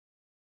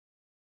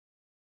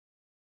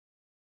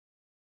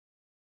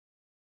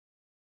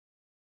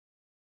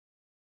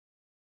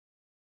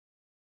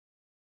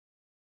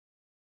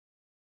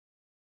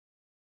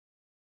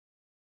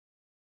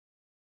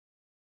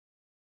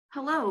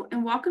Hello,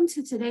 and welcome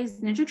to today's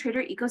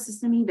NinjaTrader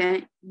ecosystem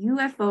event,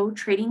 UFO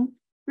Trading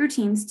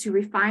Routines to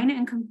Refine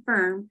and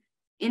Confirm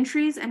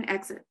Entries and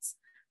Exits.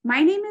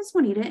 My name is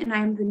Juanita, and I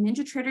am the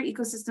NinjaTrader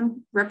ecosystem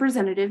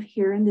representative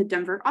here in the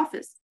Denver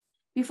office.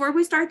 Before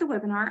we start the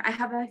webinar, I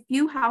have a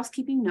few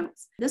housekeeping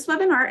notes. This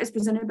webinar is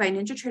presented by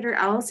NinjaTrader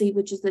LLC,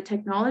 which is the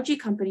technology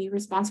company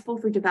responsible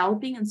for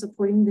developing and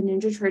supporting the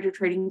NinjaTrader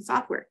trading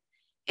software.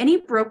 Any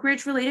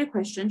brokerage-related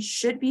questions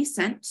should be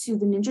sent to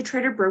the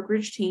NinjaTrader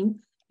brokerage team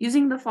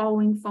using the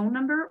following phone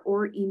number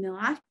or email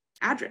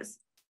address.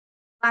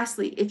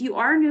 Lastly, if you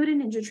are new to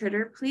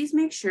NinjaTrader, please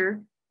make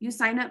sure you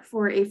sign up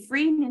for a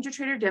free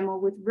NinjaTrader demo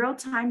with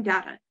real-time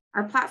data.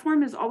 Our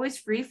platform is always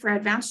free for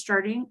advanced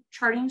charting,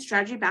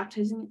 strategy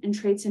baptizing, and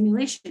trade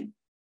simulation.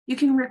 You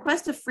can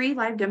request a free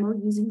live demo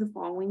using the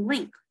following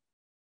link.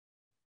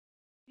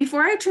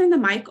 Before I turn the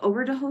mic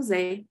over to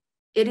Jose,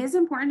 it is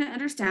important to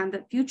understand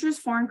that futures,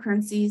 foreign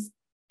currencies,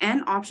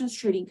 and options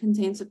trading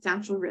contains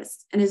substantial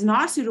risks and is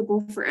not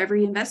suitable for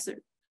every investor.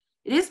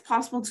 It is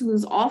possible to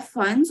lose all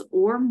funds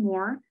or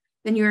more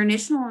than your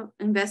initial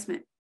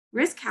investment.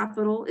 Risk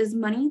capital is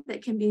money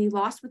that can be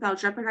lost without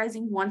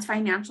jeopardizing one's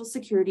financial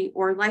security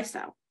or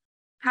lifestyle.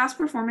 Past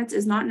performance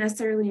is not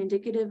necessarily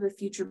indicative of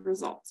future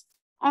results.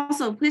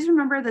 Also, please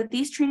remember that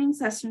these training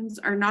sessions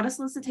are not a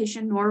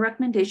solicitation nor a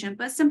recommendation,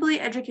 but simply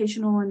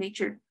educational in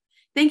nature.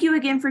 Thank you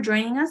again for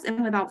joining us,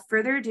 and without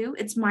further ado,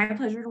 it's my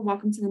pleasure to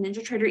welcome to the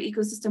NinjaTrader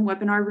ecosystem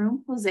webinar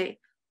room, Jose.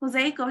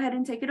 Jose, go ahead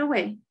and take it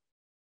away.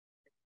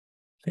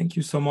 Thank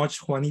you so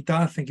much,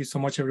 Juanita. Thank you so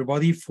much,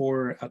 everybody,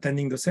 for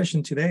attending the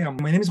session today.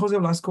 My name is Jose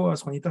Blasco.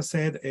 As Juanita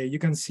said, you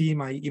can see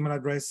my email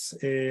address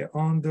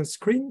on the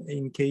screen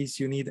in case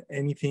you need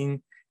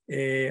anything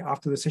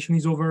after the session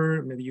is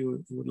over. Maybe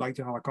you would like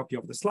to have a copy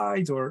of the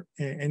slides or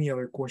any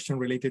other question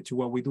related to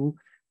what we do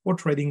for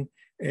trading.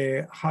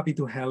 Happy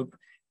to help.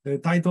 The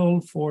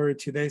title for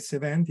today's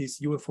event is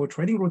UFO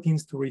Trading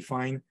Routines to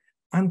Refine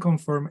and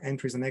Confirm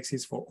Entries and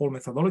Exits for All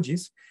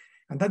Methodologies.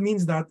 And that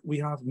means that we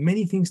have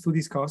many things to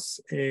discuss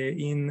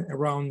in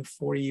around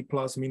 40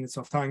 plus minutes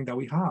of time that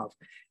we have.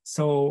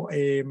 So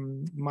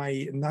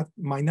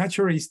my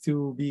nature is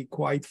to be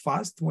quite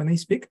fast when I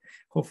speak.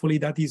 Hopefully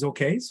that is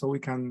okay, so we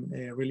can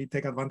really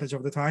take advantage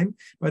of the time.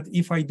 But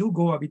if I do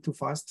go a bit too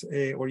fast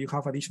or you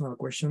have additional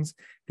questions,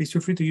 please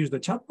feel free to use the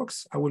chat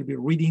box. I will be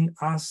reading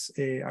as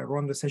I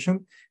run the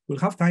session. We'll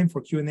have time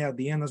for Q&A at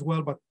the end as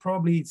well, but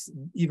probably it's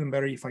even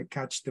better if I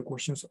catch the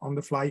questions on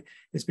the fly,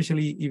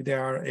 especially if they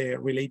are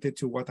related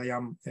to what I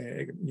am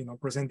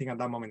presenting at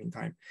that moment in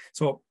time.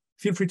 So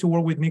feel free to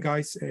work with me,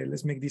 guys.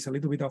 Let's make this a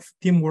little bit of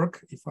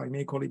teamwork, if I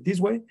may call it this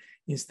way,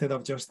 instead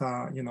of just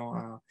a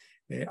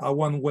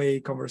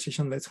one-way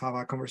conversation. Let's have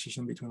a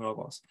conversation between all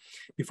of us.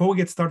 Before we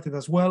get started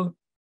as well,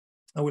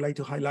 I would like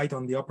to highlight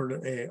on the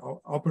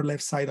upper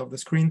left side of the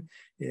screen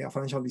a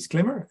financial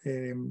disclaimer.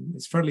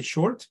 It's fairly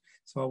short,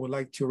 so I would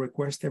like to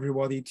request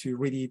everybody to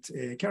read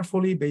it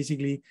carefully.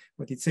 Basically,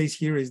 what it says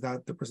here is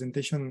that the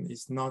presentation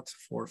is not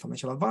for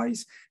financial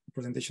advice. The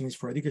presentation is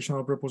for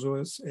educational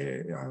purposes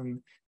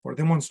and for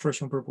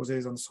demonstration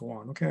purposes and so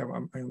on. Okay,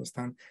 I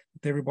understand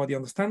that everybody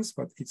understands,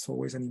 but it's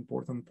always an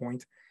important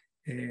point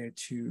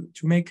to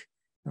make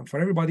and for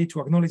everybody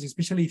to acknowledge,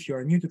 especially if you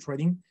are new to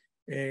trading.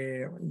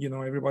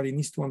 Everybody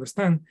needs to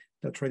understand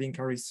that trading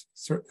carries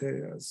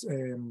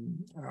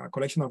a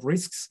collection of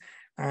risks,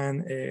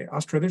 and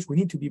as traders, we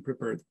need to be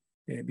prepared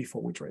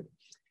before we trade.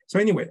 So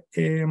anyway,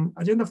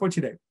 agenda for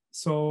today.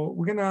 So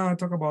we're gonna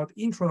talk about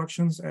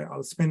introductions.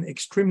 I'll spend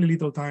extremely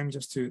little time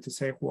just to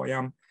say who I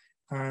am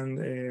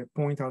and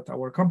point out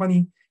our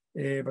company,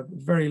 but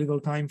very little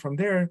time from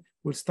there.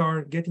 We'll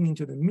start getting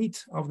into the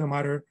meat of the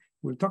matter.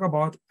 We'll talk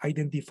about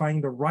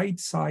identifying the right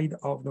side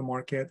of the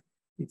market.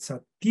 It's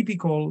a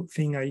typical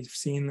thing I've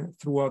seen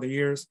throughout the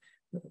years.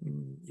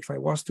 If I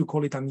was to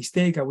call it a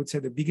mistake, I would say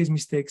the biggest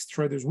mistakes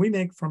traders we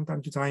make from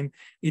time to time,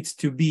 it's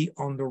to be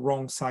on the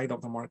wrong side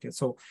of the market.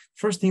 So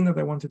first thing that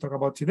I want to talk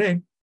about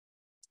today,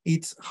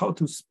 it's how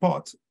to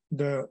spot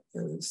the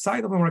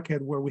side of the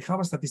market where we have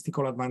a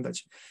statistical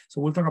advantage.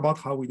 So we'll talk about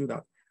how we do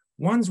that.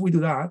 Once we do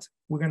that,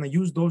 we're going to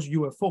use those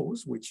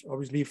UFOs, which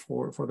obviously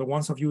for the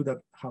ones of you that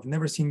have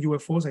never seen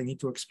UFOs, I need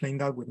to explain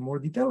that with more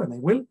detail, and I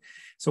will.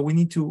 So we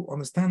need to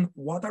understand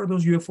what are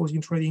those UFOs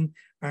in trading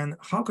and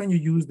how can you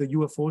use the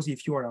UFOs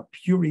if you are a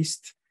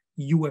purist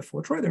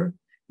UFO trader,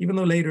 even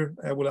though later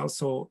I will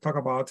also talk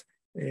about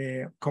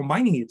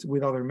combining it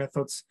with other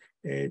methods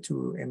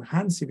to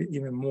enhance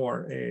even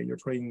more your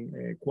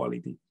trading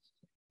quality.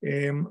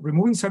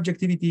 Removing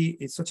subjectivity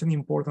is such an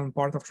important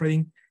part of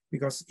trading,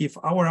 because if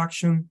our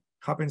action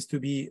happens to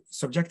be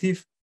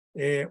subjective,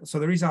 so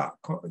there is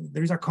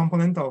a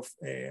component of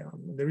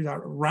there is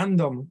a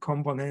random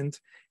component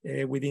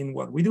within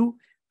what we do,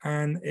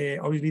 and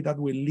obviously that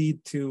will lead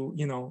to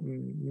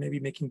maybe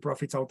making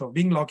profits out of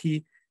being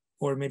lucky,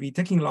 or maybe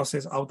taking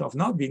losses out of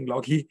not being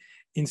lucky,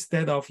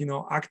 instead of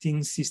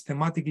acting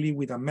systematically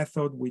with a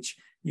method which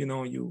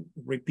you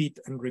repeat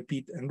and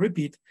repeat and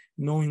repeat,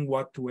 knowing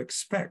what to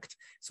expect.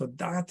 So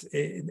that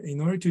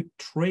in order to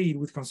trade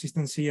with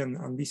consistency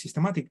and be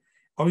systematic,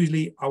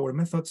 obviously our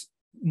methods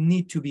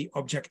need to be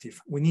objective.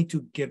 We need to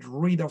get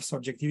rid of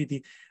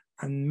subjectivity,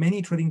 and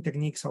many trading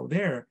techniques out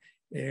there,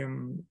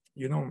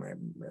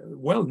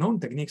 well-known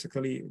techniques,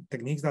 actually,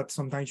 techniques that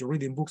sometimes you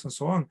read in books and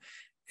so on.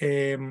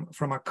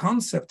 From a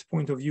concept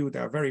point of view, they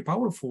are very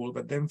powerful,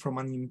 but then from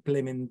an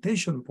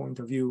implementation point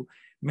of view,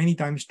 many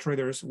times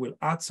traders will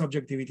add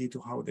subjectivity to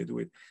how they do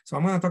it. So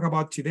I'm going to talk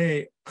about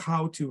today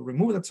how to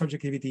remove that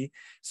subjectivity.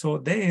 So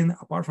then,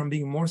 apart from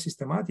being more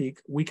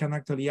systematic, we can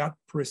actually add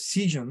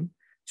precision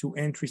to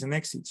entries and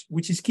exits,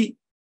 which is key.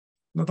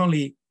 Not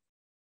only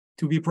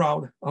to be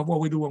proud of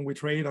what we do when we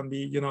trade and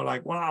be,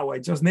 like, wow, I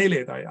just nailed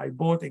it. I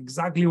bought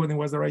exactly when it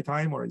was the right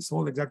time, or I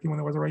sold exactly when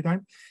it was the right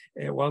time.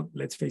 Well,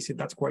 let's face it,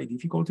 that's quite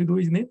difficult to do,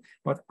 isn't it?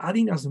 But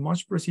adding as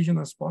much precision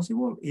as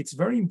possible, it's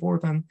very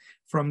important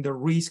from the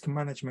risk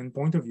management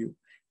point of view.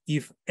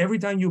 If every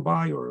time you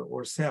buy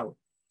or sell,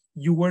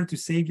 you were to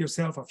save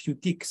yourself a few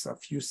ticks, a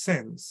few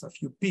cents, a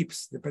few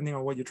pips, depending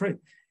on what you trade,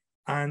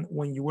 and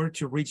when you were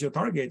to reach your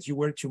targets, you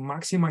were to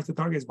maximize the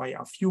targets by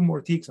a few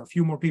more ticks, a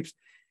few more pips,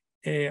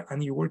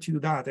 and you were to do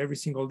that every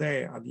single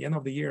day, at the end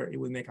of the year, it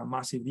will make a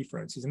massive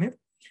difference, isn't it?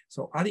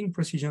 So adding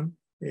precision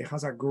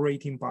has a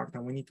great impact,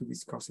 and we need to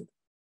discuss it.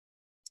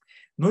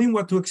 Knowing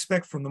what to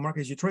expect from the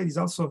markets you trade is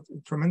also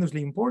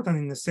tremendously important,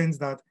 in the sense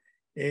that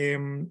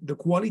the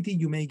quality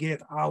you may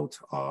get out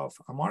of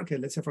a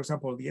market, let's say, for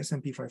example, the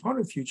S&P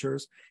 500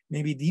 futures,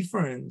 may be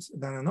different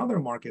than another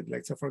market,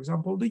 let's say, for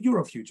example, the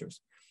Euro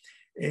futures.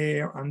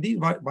 And these,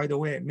 by the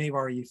way, may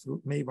vary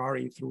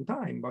through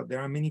time, but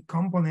there are many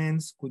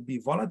components. Could be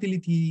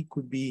volatility,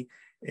 could be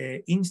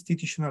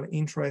institutional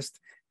interest.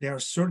 There are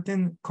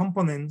certain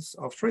components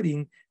of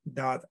trading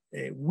that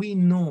we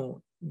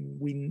know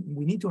we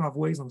need to have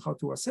ways on how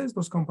to assess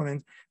those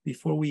components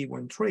before we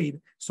even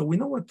trade, so we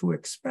know what to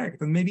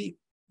expect. And maybe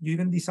you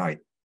even decide,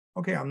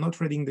 okay, I'm not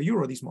trading the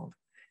Euro this month.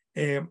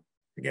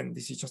 Again,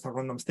 this is just a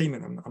random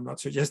statement. I'm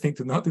not suggesting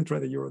not to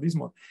trade the Euro this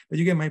month, but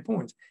you get my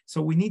point.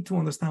 So we need to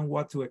understand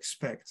what to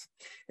expect.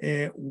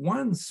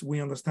 Once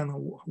we understand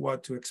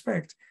what to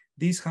expect,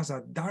 this has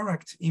a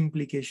direct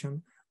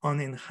implication on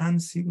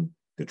enhancing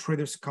the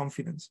trader's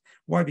confidence.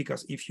 Why?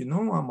 Because if you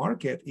know a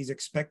market is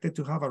expected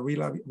to have a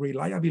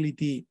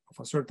reliability of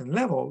a certain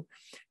level,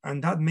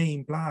 and that may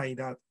imply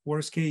that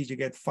worst case, you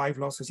get 5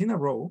 losses in a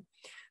row.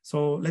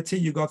 So let's say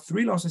you got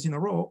 3 losses in a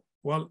row.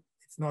 Well,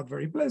 it's not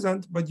very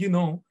pleasant, but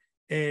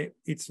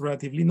it's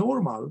relatively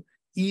normal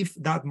if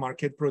that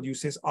market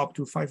produces up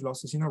to 5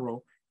 losses in a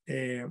row,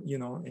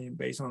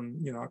 based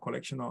on a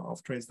collection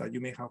of trades that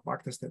you may have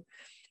backtested.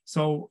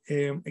 So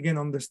again,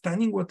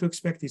 understanding what to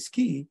expect is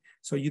key,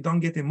 so you don't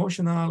get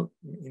emotional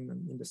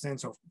in the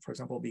sense of, for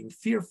example, being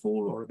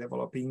fearful or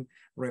developing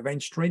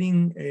revenge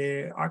trading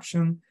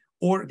action,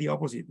 or the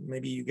opposite.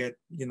 Maybe you get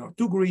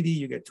too greedy,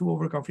 you get too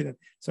overconfident.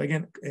 So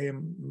again,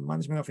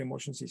 management of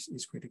emotions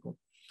is critical.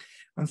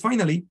 And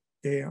finally,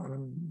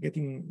 I'm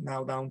getting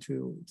now down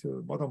to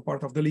the bottom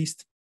part of the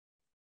list.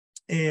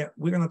 We're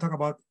going to talk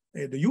about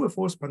the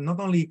UFOs, but not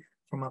only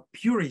from a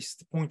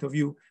purist point of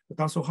view,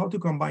 but also how to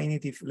combine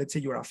it if, let's say,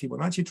 you're a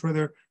Fibonacci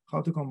trader,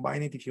 how to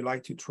combine it if you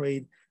like to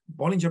trade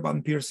Bollinger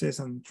Band Pierces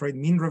and trade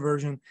mean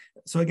reversion.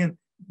 So again,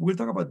 we'll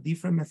talk about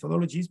different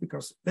methodologies,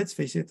 because let's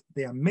face it,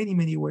 there are many,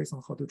 many ways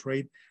on how to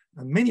trade,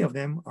 and many of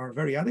them are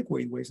very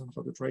adequate ways on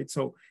how to trade.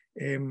 So,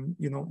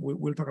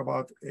 we'll talk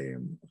about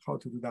how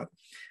to do that.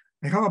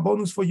 I have a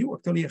bonus for you.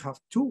 Actually, I have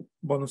 2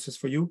 bonuses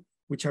for you,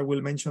 which I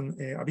will mention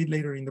a bit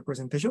later in the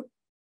presentation.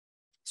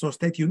 So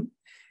stay tuned.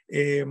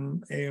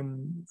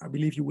 I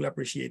believe you will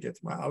appreciate it.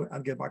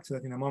 I'll get back to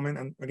that in a moment.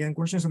 And again,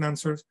 questions and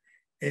answers,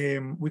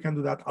 we can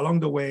do that along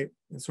the way.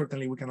 And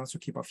certainly we can also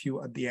keep a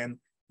few at the end,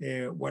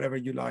 whatever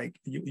you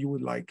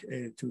would like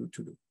to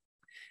do.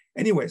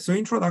 Anyway, so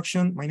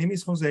introduction. My name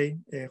is Jose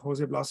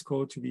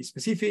Blasco, to be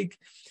specific.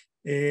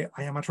 I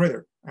am a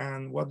trader.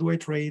 And what do I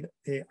trade?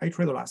 I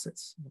trade all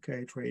assets. Okay,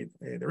 I trade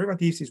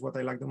derivatives is what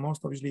I like the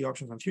most, obviously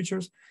options and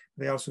futures.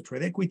 They also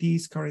trade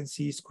equities,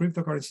 currencies,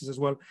 cryptocurrencies as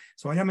well.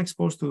 So I am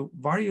exposed to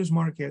various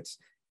markets,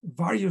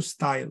 various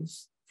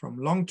styles, from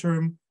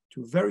long-term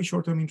to very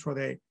short-term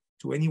intraday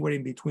to anywhere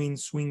in between,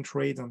 swing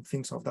trades and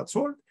things of that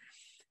sort.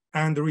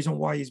 And the reason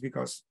why is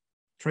because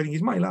trading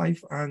is my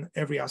life, and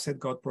every asset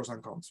got pros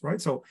and cons,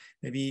 right? So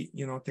maybe,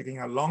 taking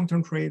a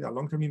long-term trade, a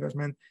long-term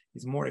investment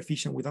is more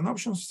efficient with an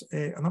options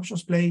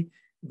play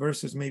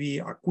versus maybe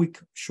a quick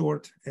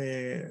short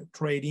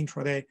trade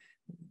intraday.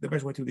 The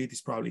best way to do it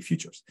is probably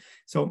futures.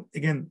 So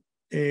again,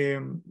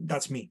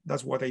 that's me.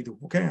 That's what I do,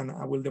 okay? And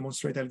I will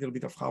demonstrate a little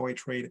bit of how I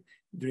trade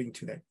during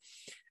today.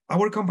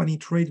 Our company,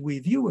 Trade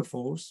with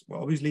UFOs,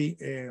 well, obviously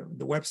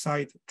the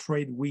website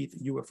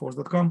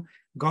tradewithufos.com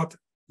got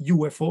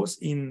UFOs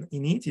in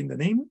the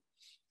name.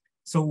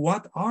 So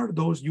what are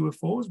those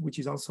UFOs, which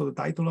is also the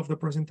title of the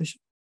presentation?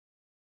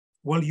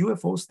 Well,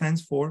 UFO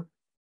stands for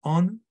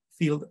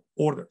on-field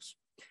orders.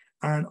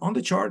 And on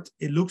the chart,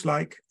 it looks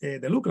like, they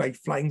look like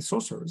flying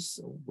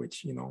saucers,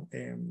 which,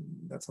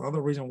 that's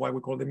another reason why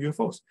we call them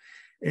UFOs.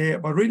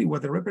 But really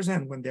what they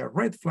represent, when they are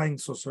red flying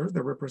saucers,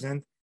 they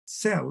represent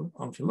sell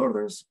on-field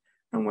orders.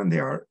 And when they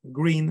are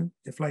green,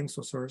 the flying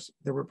saucers,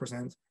 they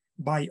represent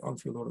buy on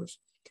field orders.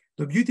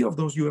 The beauty of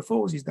those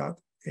UFOs is that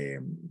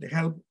they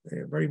help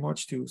very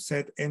much to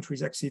set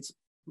entries, exits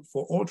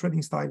for all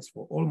trading styles,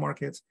 for all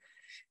markets.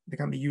 They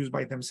can be used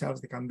by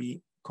themselves. They can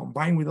be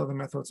combined with other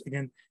methods.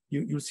 Again,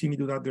 you'll see me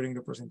do that during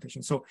the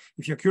presentation. So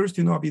if you're curious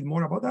to know a bit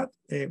more about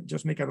that,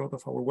 just make a note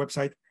of our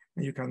website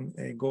and you can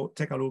go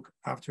take a look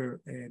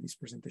after this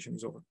presentation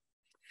is over.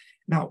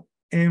 Now,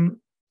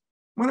 I'm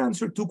going to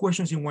answer two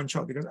questions in one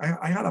shot because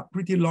I had a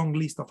pretty long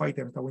list of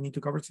items that we need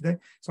to cover today.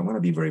 So I'm going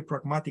to be very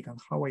pragmatic on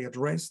how I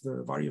address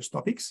the various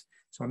topics.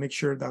 So I make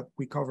sure that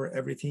we cover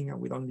everything and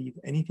we don't leave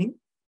anything.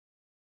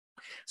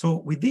 So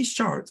with this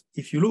chart,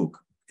 if you look,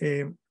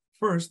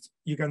 first,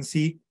 you can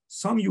see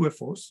some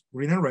UFOs,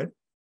 green and red,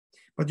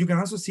 but you can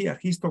also see a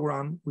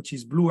histogram, which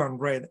is blue and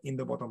red in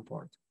the bottom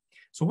part.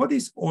 So what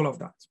is all of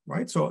that,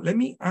 right? So let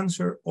me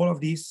answer all of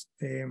these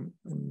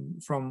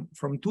from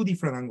two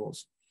different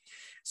angles.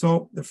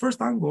 So the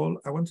first angle,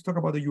 I want to talk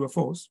about the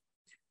UFOs,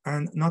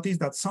 and notice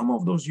that some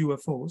of those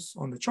UFOs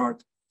on the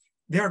chart,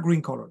 they are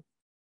green color.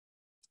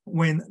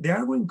 When they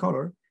are green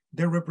color,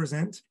 they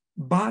represent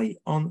buy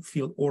on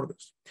field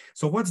orders.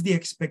 So what's the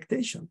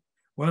expectation?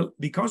 Well,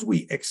 because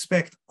we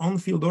expect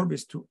on-field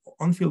orders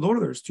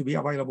to be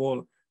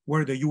available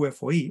where the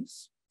UFO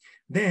is,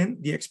 then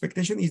the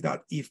expectation is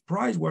that if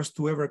price was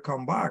to ever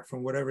come back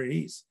from wherever it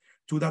is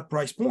to that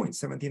price point,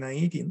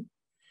 79.18,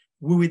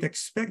 we would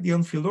expect the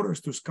on-field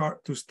orders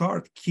to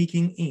start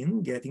kicking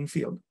in, getting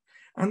filled,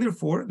 and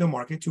therefore the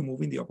market to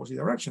move in the opposite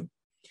direction.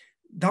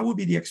 That would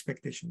be the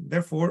expectation.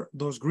 Therefore,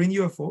 those green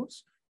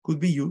UFOs could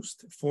be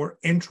used for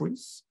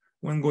entries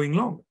when going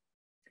long.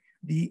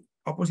 The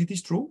opposite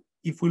is true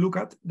if we look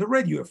at the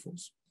red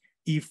UFOs.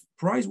 If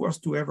price was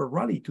to ever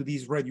rally to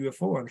this red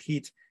UFO and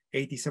hit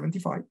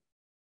 80.75,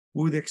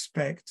 we would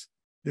expect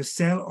the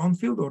sell on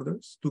field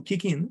orders to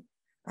kick in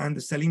and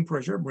the selling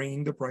pressure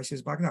bringing the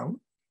prices back down,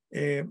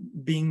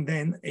 being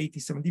then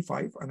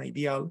 80.75 an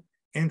ideal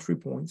entry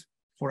point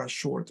for a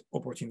short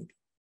opportunity.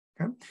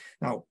 Okay?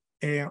 Now,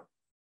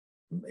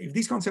 if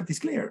this concept is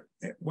clear,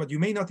 what you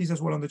may notice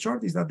as well on the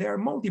chart is that there are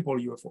multiple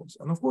UFOs.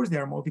 And of course,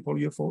 there are multiple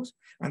UFOs.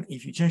 And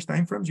if you change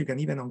timeframes, you can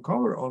even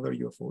uncover other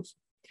UFOs.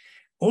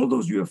 All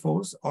those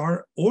UFOs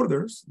are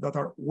orders that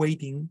are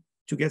waiting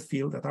to get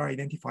filled, that are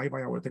identified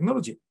by our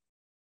technology,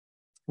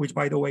 which,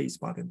 by the way, is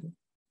patented.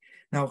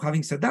 Now,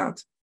 having said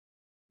that,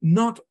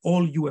 not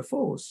all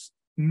UFOs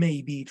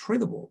may be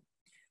tradable.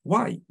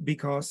 Why?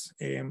 Because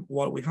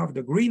while we have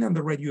the green and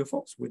the red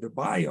UFOs with the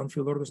buy on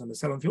field orders and the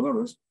sell on field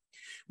orders,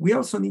 we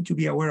also need to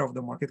be aware of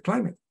the market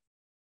climate,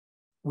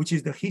 which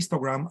is the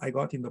histogram I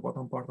got in the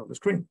bottom part of the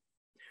screen.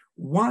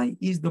 Why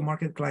is the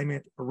market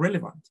climate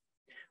relevant?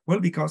 Well,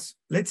 because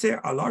let's say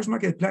a large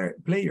market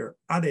player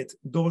added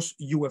those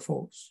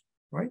UFOs,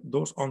 right?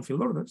 Those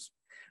on-field orders,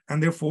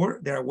 and therefore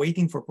they are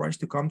waiting for price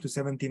to come to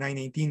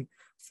 79.18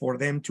 for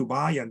them to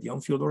buy, and the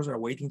on-field orders are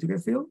waiting to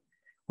get filled.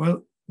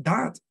 Well,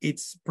 that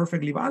it's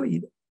perfectly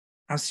valid,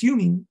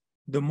 assuming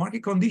the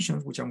market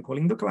conditions, which I'm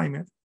calling the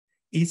climate,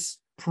 is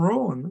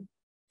prone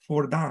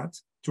for that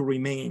to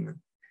remain.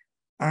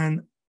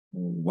 And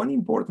one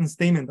important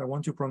statement I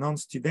want to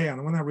pronounce today, and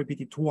I want to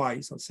repeat it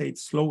twice, I'll say it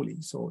slowly,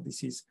 so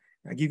this is,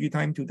 I give you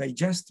time to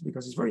digest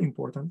because it's very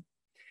important,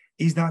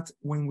 is that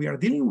when we are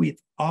dealing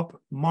with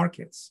up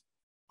markets,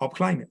 up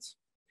climates,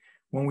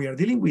 when we are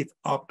dealing with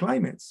up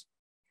climates,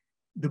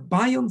 the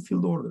buy on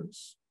field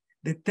orders,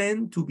 they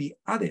tend to be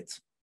added,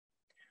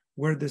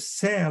 where the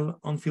sell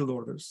on field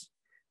orders,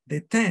 they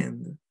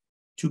tend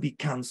to be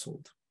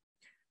canceled.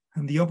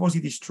 And the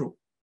opposite is true.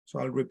 So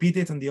I'll repeat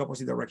it in the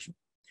opposite direction.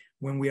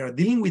 When we are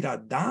dealing with a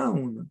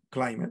down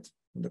climate,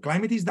 when the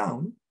climate is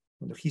down,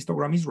 when the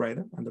histogram is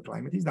red and the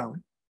climate is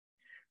down,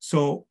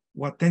 so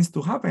what tends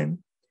to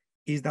happen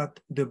is that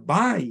the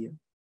buy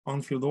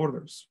on field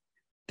orders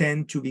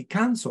tend to be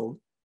canceled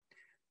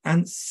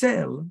and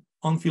sell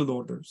on field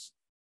orders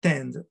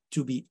tend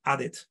to be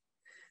added.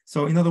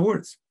 So in other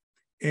words,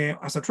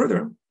 as a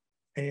trader,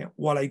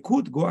 while I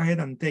could go ahead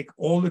and take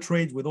all the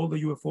trades with all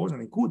the UFOs,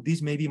 and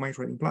this may be my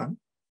trading plan,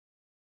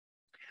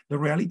 the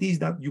reality is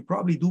that you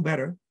probably do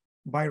better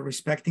by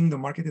respecting the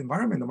market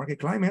environment, the market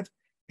climate.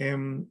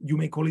 You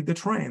may call it the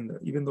trend,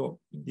 even though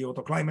the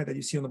auto climate that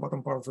you see on the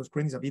bottom part of the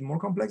screen is a bit more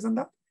complex than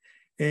that.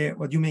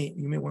 But you may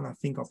want to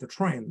think of the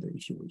trend,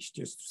 if you wish,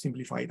 just to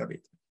simplify it a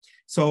bit.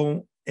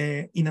 So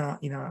in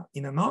a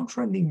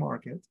non-trending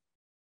market,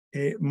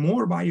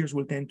 more buyers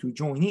will tend to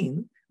join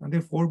in, and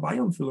therefore buy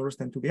on field orders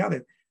tend to be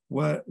added.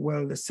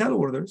 Well, the sell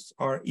orders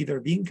are either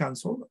being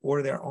canceled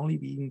or they're only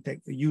being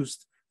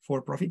used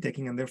for profit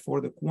taking, and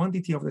therefore the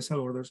quantity of the sell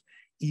orders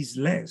is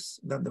less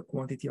than the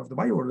quantity of the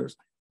buy orders.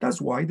 That's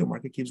why the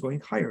market keeps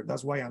going higher.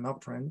 That's why an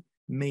uptrend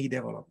may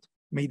develop.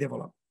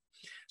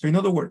 So in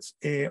other words,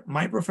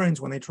 my preference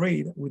when I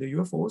trade with the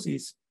UFOs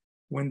is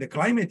when the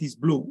climate is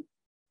blue,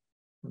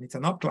 when it's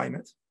an up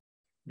climate,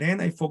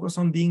 then I focus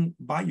on being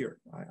buyer.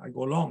 I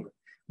go long.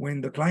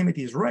 When the climate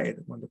is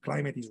red, when the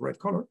climate is red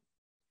color,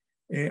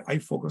 I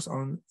focus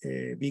on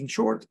being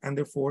short, and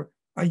therefore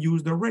I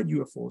use the red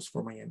UFOs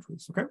for my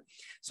entries, okay?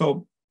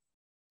 So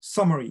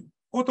summary,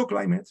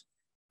 AutoClimate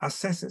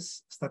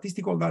assesses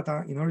statistical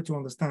data in order to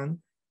understand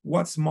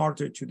what's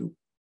smarter to do.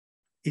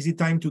 Is it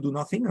time to do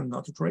nothing and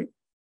not to trade?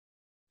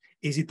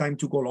 Is it time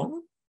to go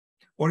long?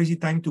 Or is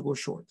it time to go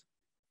short?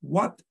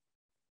 What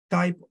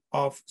type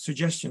of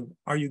suggestion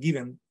are you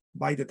given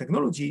by the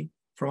technology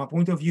from a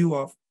point of view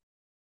of,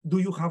 do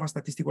you have a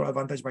statistical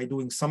advantage by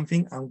doing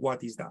something, and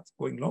what is that?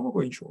 Going long or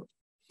going short?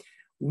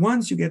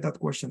 Once you get that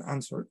question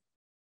answered,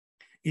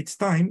 it's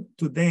time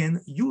to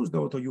then use the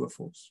auto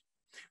UFOs,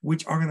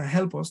 which are going to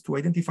help us to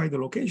identify the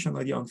location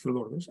of the unfilled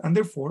orders, and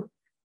therefore,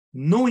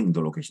 knowing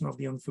the location of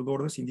the unfilled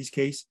orders, in this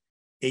case,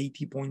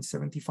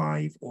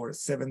 80.75 or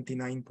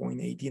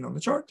 79.18 on the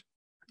chart,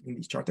 in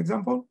this chart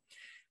example,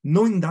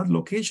 knowing that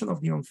location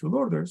of the unfilled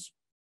orders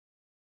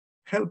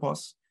help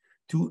us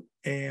to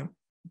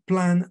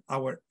plan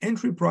our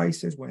entry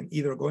prices when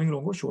either going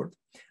long or short,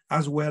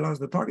 as well as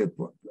the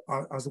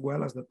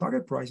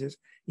target prices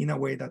in a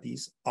way that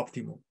is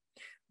optimal.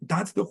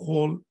 That's the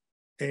whole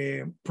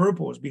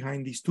purpose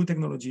behind these two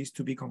technologies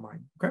to be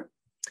combined. Okay.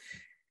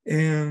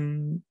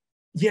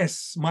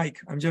 Yes, Mike,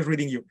 I'm just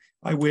reading you.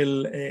 I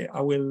will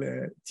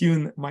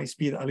tune my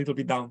speed a little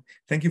bit down.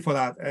 Thank you for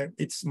that.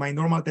 It's my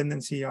normal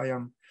tendency. I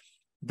am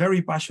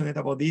very passionate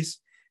about this.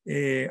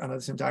 And at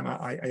the same time,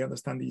 I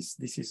understand this.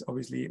 This is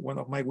obviously one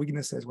of my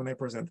weaknesses when I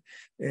present.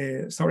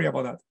 Sorry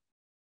about that.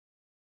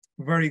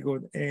 Very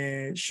good.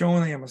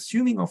 Sean, I am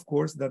assuming, of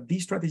course, that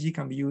this strategy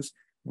can be used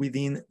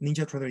within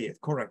NinjaTrader 8.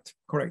 Correct.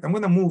 Correct. I'm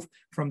going to move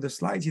from the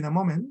slides in a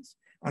moment,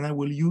 and I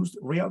will use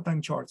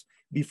real-time charts.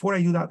 Before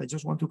I do that, I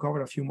just want to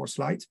cover a few more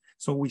slides.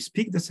 So we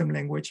speak the same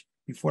language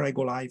before I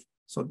go live.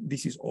 So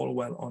this is all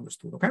well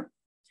understood. Okay.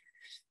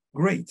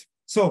 Great.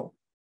 So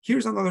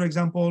here's another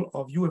example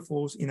of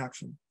UFOs in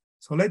action.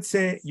 So let's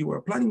say you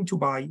were planning to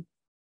buy,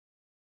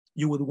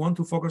 you would want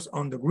to focus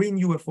on the green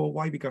UFO.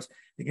 Why? Because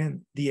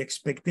again, the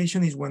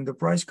expectation is when the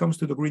price comes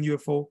to the green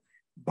UFO,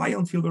 buy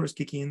on field orders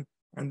kick in,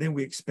 and then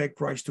we expect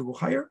price to go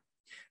higher.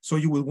 So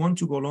you will want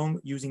to go long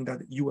using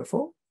that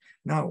UFO.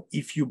 Now,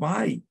 if you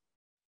buy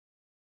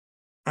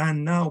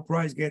and now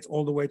price gets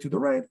all the way to the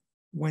red,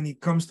 when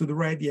it comes to the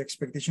red, the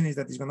expectation is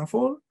that it's going to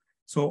fall.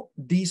 So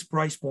this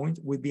price point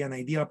would be an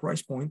ideal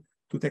price point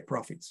to take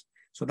profits.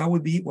 So that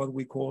would be what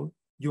we call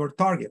your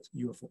target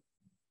UFO.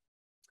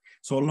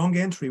 So long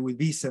entry would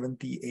be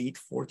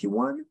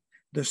 78.41.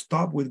 The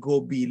stop would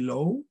go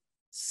below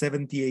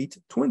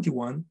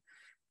 78.21,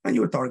 and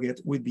your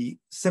target would be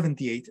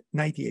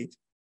 78.98.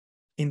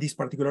 In this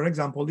particular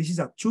example, this is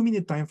a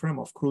 2-minute time frame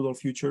of crude oil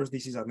futures.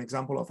 This is an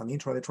example of an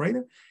intraday trade.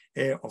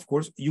 Of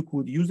course, you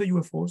could use the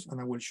UFOs,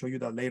 and I will show you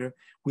that later,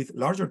 with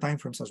larger time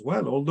frames as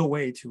well, all the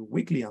way to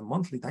weekly and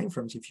monthly time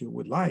frames if you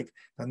would like.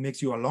 That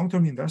makes you a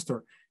long-term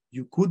investor.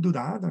 You could do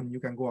that, and you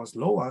can go as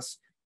low as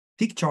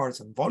tick charts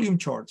and volume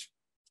charts.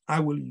 I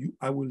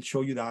will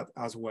show you that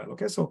as well.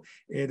 Okay, so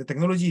the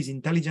technology is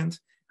intelligent.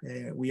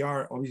 We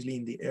are obviously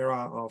in the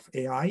era of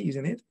AI,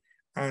 isn't it?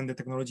 And the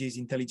technology is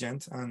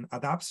intelligent and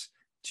adapts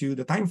to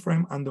the time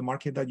frame and the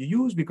market that you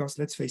use, because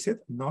let's face it,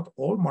 not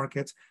all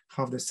markets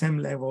have the same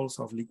levels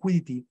of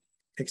liquidity,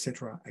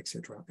 etc.,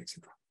 etc.,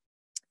 etc.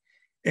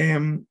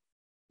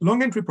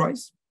 Long entry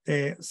price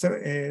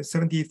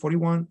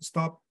 78.41,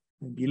 stop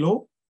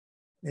below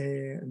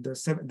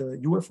the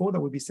UFO, that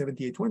would be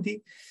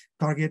 78.20,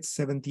 target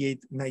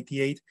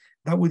 78.98.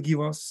 That would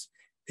give us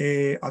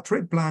a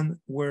trade plan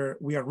where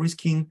we are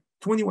risking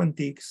 21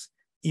 ticks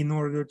in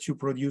order to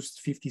produce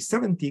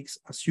 57 ticks,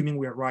 assuming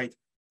we are right.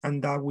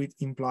 And that would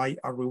imply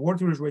a reward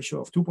to risk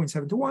ratio of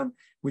 2.7 to 1,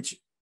 which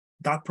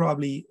that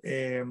probably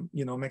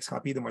makes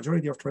happy the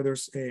majority of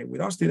traders with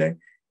us today,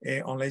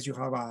 unless you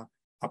have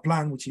a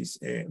plan which is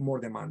more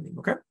demanding.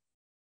 Okay.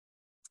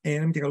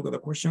 Let me take a look at the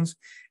questions.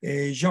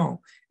 Jean,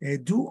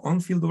 do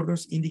on-field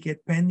orders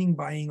indicate pending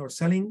buying or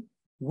selling?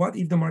 What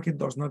if the market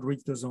does not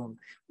reach the zone?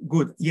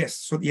 Good. Yes.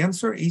 So the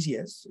answer is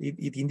yes.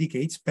 It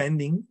indicates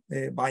pending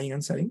buying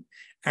and selling.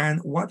 And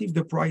what if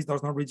the price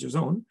does not reach the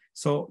zone?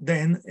 So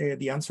then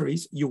the answer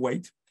is you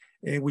wait,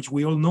 which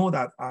we all know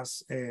that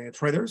as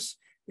traders,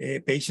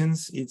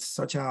 patience is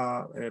such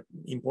a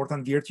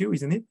important virtue,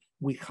 isn't it?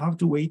 We have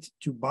to wait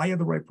to buy at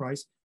the right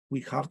price.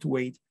 We have to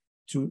wait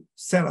to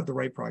sell at the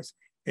right price.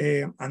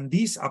 And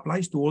this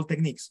applies to all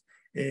techniques.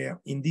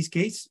 In this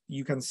case,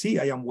 you can see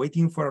I am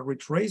waiting for a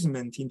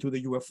retracement into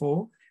the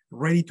UFO,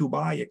 ready to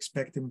buy,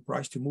 expecting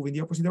price to move in the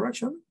opposite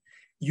direction.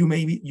 You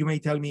may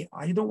tell me,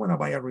 I don't want to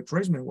buy a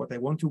retracement. What I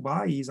want to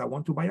buy is I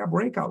want to buy a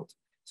breakout.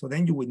 So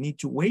then you would need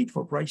to wait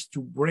for price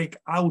to break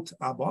out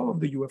above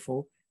the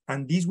UFO,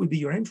 and this would be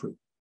your entry.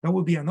 That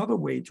would be another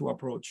way to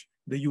approach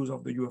the use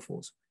of the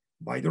UFOs.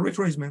 Buy the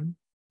retracement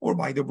or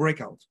buy the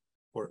breakout,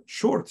 or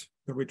short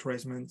the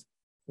retracement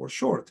or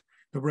short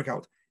the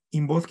breakout.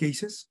 In both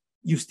cases,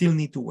 you still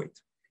need to wait.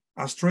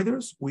 As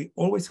traders, we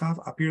always have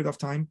a period of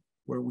time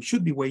where we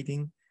should be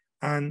waiting.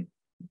 And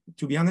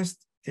to be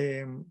honest,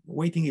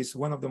 waiting is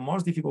one of the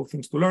most difficult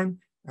things to learn,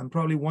 and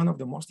probably one of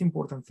the most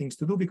important things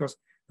to do, because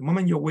the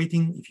moment you're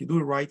waiting, if you do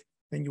it right,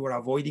 then you are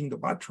avoiding the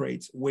bad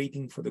trades,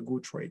 waiting for the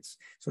good trades.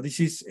 So this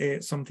is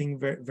something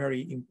very,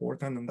 very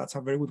important, and that's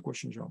a very good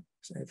question, John.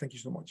 Thank you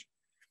so much.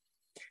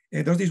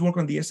 Does this work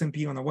on the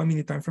S&P on a 1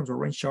 minute time frames or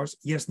range charts?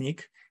 Yes,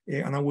 Nick,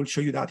 and I will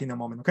show you that in a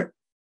moment, okay?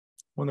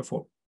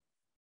 Wonderful.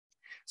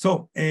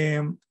 So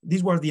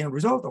this was the end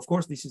result. Of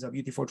course, this is a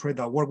beautiful trade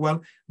that worked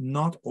well.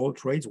 Not all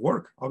trades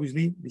work.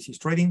 Obviously, this is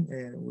trading.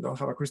 We don't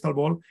have a crystal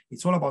ball.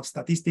 It's all about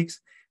statistics.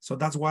 So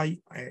that's why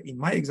in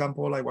my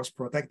example, I was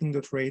protecting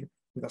the trade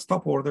with a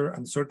stop order.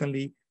 And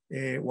certainly,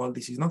 while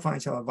this is not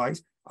financial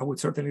advice, I would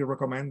certainly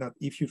recommend that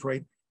if you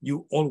trade,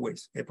 you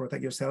always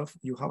protect yourself.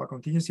 You have a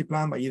contingency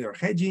plan by either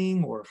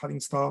hedging or having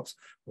stops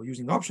or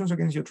using options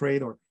against your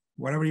trade or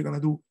whatever you're going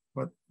to do.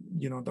 But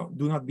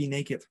do not be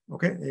naked,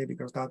 okay?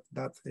 Because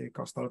that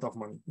costs a lot of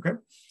money, okay?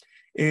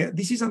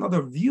 This is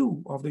another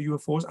view of the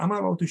UFOs. I'm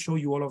about to show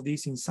you all of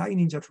this inside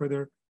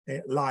NinjaTrader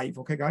live,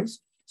 okay,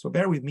 guys? So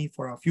bear with me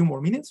for a few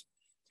more minutes.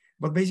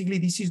 But basically,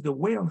 this is the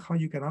way on how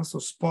you can also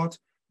spot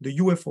the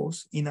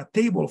UFOs in a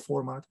table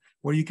format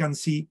where you can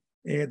see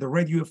the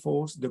red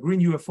UFOs, the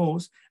green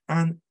UFOs,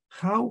 and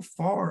how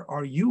far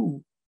are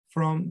you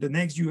from the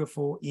next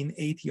UFO in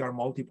ATR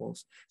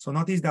multiples. So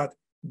notice that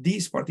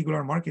this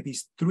particular market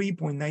is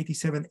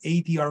 3.97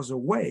 ATRs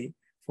away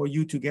for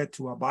you to get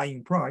to a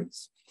buying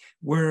price,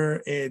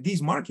 where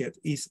this market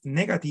is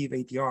negative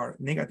ATR,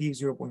 negative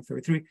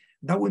 0.33.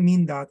 That would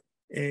mean that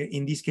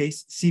in this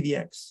case,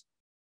 CVX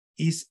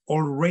is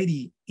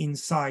already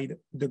inside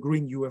the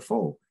green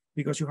UFO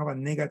because you have a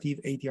negative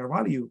ATR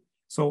value.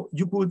 So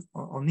you could,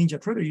 on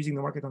NinjaTrader, using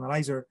the market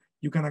analyzer,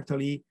 you can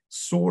actually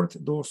sort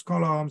those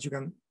columns, you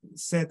can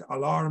set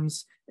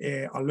alarms,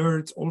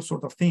 alerts, all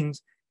sorts of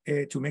things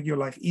to make your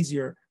life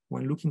easier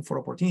when looking for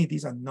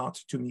opportunities and not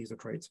to miss the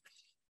trades.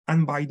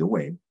 And by the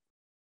way,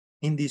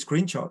 in this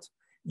screenshot,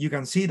 you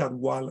can see that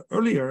while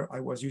earlier I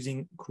was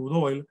using crude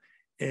oil,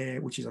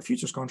 which is a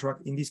futures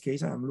contract, in this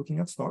case, I am looking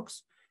at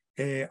stocks,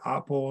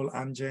 Apple,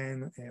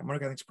 Amgen,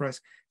 American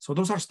Express. So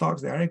those are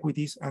stocks, they are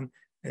equities. And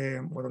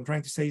what I'm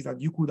trying to say is that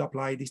you could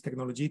apply this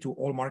technology to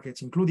all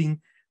markets,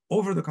 including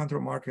over-the-counter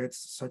markets,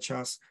 such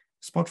as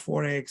spot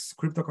Forex,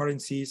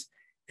 cryptocurrencies,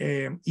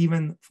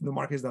 even the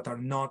markets that are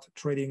not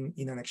trading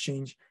in an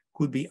exchange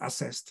could be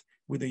assessed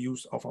with the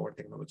use of our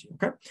technology,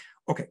 okay?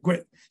 Okay,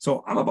 great.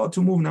 So I'm about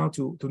to move now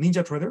to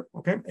NinjaTrader,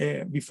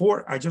 okay?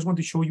 Before, I just want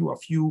to show you a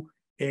few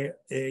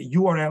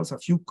URLs,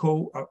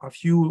 a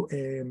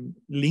few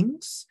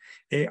links.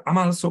 I'm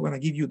also gonna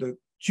give you the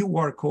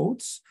QR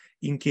codes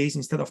in case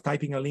instead of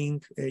typing a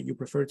link, you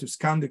prefer to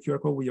scan the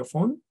QR code with your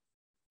phone,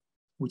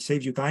 which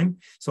saves you time.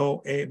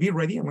 So be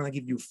ready. I'm going to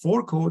give you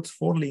 4 codes,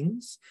 4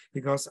 links,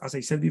 because as I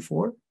said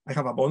before, I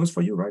have a bonus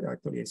for you, right?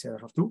 Actually, I said I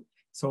have 2.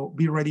 So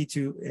be ready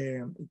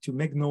to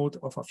make note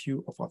of a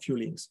few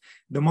links.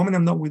 The moment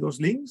I'm done with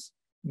those links,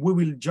 we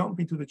will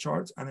jump into the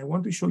charts, and I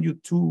want to show you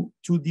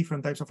two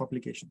different types of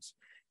applications: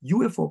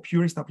 UFO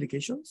purist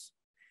applications,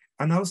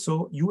 and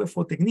also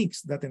UFO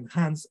techniques that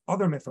enhance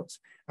other methods.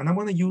 And I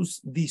want to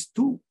use these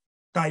 2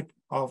 types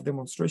of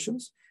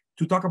demonstrations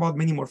to talk about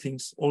many more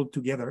things all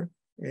together.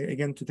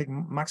 Again, to take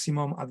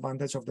maximum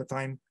advantage of the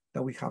time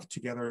that we have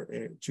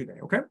together today,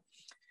 okay?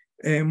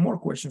 More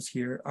questions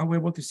here. Are we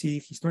able to see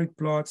historic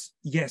plots?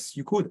 Yes,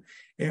 you could.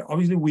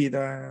 Obviously, with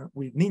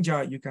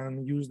Ninja, you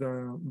can use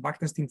the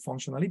backtesting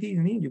functionality.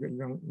 You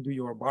can do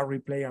your bar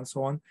replay and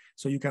so on,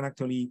 so you can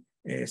actually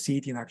see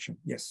it in action.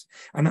 Yes,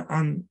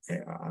 and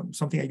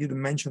something I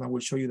didn't mention, I will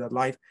show you that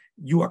live.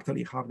 You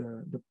actually have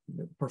the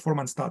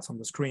performance stats on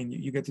the screen.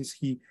 You get to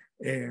see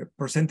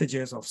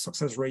percentages of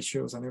success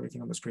ratios and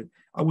everything on the screen.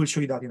 I will show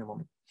you that in a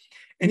moment.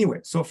 Anyway,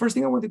 so first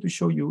thing I wanted to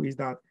show you is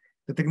that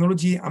the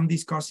technology I'm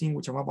discussing,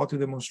 which I'm about to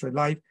demonstrate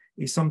live,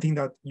 is something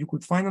that you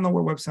could find on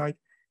our website.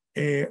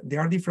 There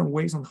are different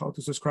ways on how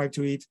to subscribe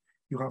to it.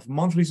 You have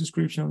monthly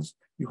subscriptions,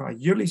 you have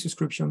yearly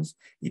subscriptions.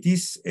 It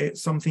is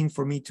something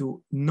for me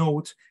to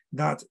note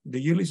that the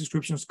yearly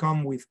subscriptions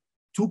come with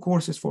 2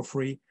 courses for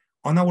free.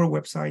 On our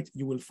website,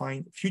 you will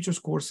find futures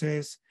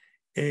courses,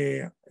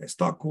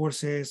 stock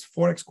courses,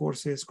 Forex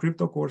courses,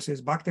 crypto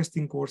courses,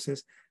 backtesting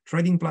courses,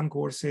 trading plan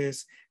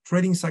courses,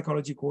 trading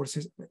psychology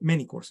courses,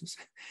 many courses.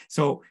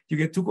 So you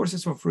get 2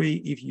 courses for free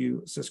if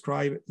you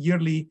subscribe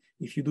yearly.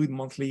 If you do it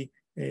monthly,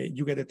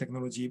 you get the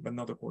technology, but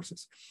not the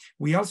courses.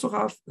 We also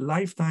have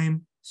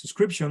lifetime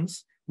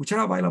subscriptions, which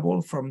are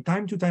available from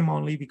time to time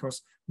only,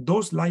 because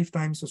those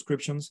lifetime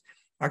subscriptions,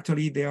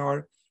 actually, they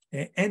are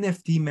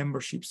NFT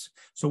memberships.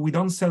 So we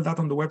don't sell that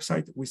on the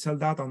website. We sell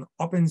that on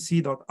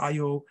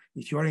OpenSea.io.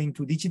 If you are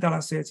into digital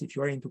assets, if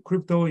you are into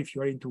crypto, if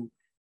you are into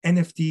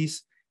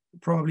NFTs,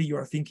 probably you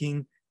are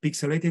thinking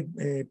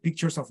pixelated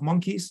pictures of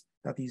monkeys.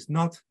 That is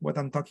not what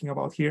I'm talking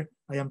about here.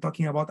 I am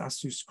talking about a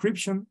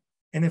subscription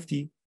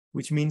NFT,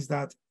 which means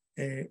that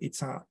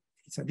it's a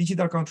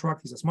digital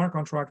contract, it's a smart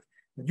contract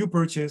that you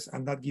purchase,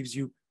 and that gives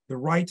you the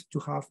right to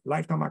have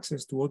lifetime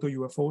access to auto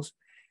UFOs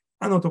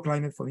and auto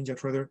climate for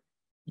NinjaTrader.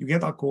 You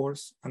get a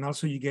course, and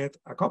also you get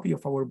a copy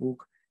of our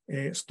book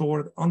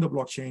stored on the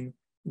blockchain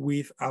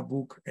with a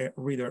book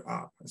reader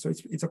app. So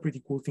it's a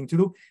pretty cool thing to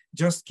do.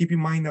 Just keep in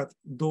mind that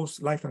those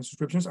lifetime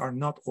subscriptions are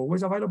not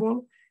always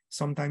available.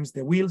 Sometimes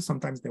they will,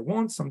 sometimes they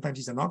won't, sometimes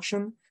it's an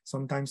auction,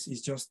 sometimes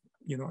it's just,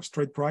 you know, a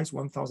straight price,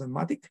 1,000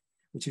 Matic,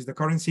 which is the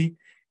currency.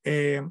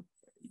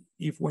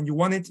 If when you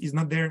want it's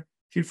not there,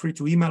 feel free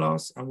to email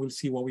us and we'll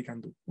see what we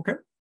can do, okay?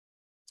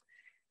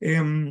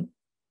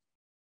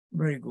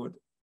 Very good.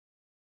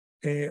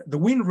 The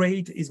win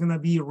rate is gonna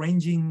be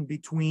ranging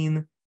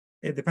between,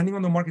 depending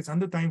on the markets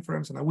and the time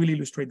frames, and I will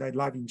illustrate that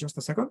live in just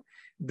a second,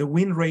 the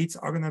win rates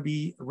are gonna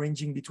be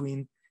ranging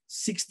between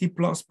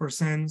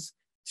 60+%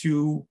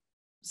 to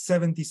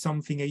 70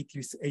 something,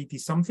 80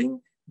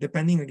 something,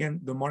 depending again,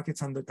 the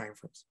markets and the time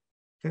frames.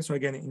 Okay, so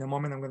again, in a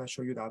moment, I'm gonna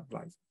show you that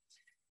live.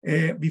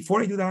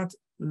 Before I do that,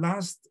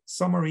 last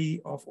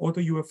summary of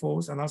Auto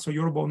UFOs and also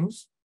your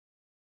bonus.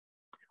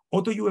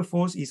 Auto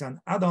UFOs is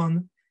an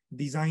add-on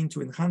designed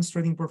to enhance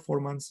trading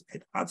performance.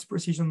 It adds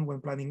precision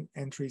when planning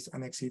entries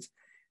and exits,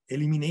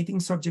 eliminating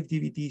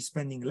subjectivity,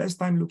 spending less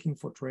time looking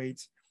for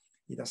trades.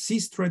 It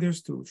assists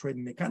traders to trade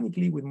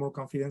mechanically with more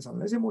confidence and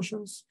less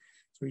emotions.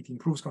 So it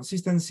improves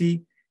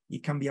consistency.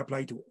 It can be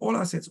applied to all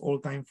assets, all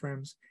time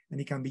frames,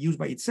 and it can be used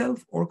by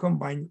itself or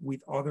combined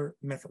with other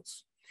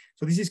methods.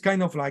 So this is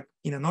kind of like,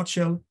 in a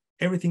nutshell,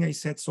 everything I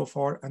said so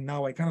far, and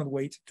now I cannot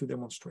wait to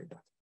demonstrate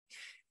that.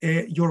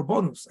 Your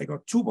bonus, I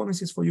got 2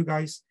 bonuses for you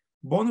guys.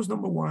 Bonus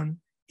number 1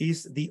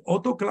 is the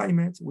Auto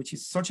Climate, which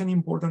is such an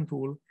important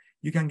tool.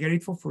 You can get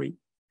it for free.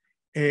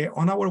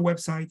 On our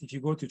website, if you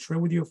go to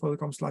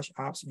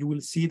tradewithufo.com/apps, you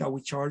will see that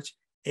we charge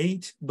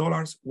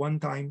 $8 one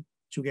time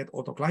to get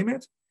Auto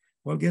Climate.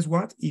 Well, guess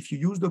what? If you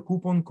use the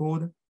coupon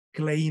code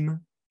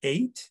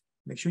CLAIM8,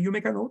 make sure you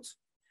make a note.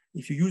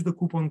 If you use the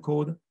coupon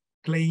code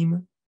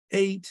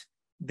CLAIM8,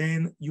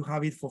 then you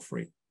have it for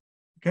free.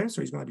 Okay,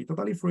 so it's going to be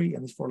totally free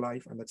and it's for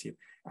life, and that's it.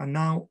 And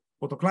now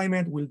Auto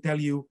Climate will tell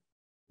you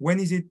when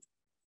is it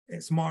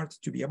smart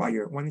to be a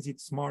buyer, when is it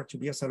smart to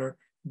be a seller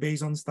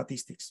based on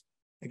statistics.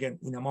 Again,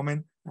 in a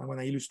moment, I'm going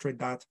to illustrate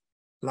that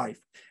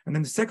live. And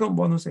then the second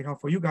bonus I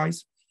have for you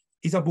guys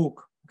is a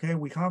book. Okay,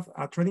 we have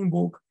a trading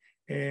book.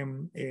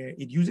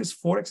 It uses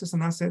Forex as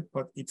an asset,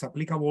 but it's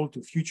applicable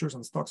to futures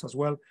and stocks as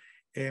well.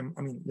 I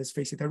mean, let's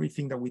face it,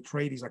 everything that we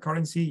trade is a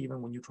currency.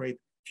 Even when you trade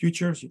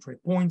futures, you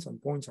trade points,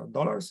 and points are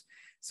dollars.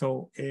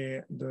 So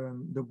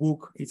the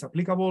book is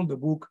applicable. The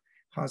book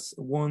has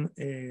won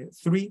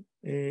 3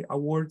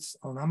 awards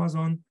on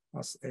Amazon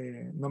as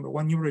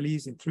 #1 new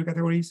release in 3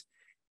 categories.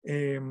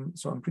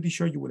 So I'm pretty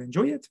sure you will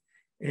enjoy it.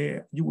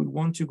 You will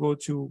want to go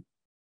to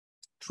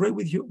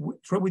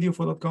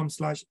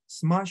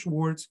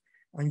tradewithufo.com/smashwords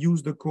and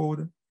use the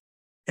code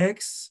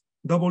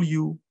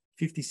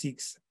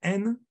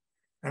XW56N.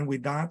 And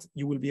with that,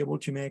 you will be able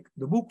to make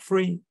the book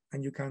free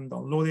and you can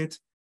download it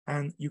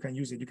and you can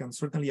use it. You can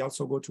certainly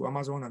also go to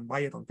Amazon and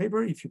buy it on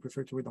paper if you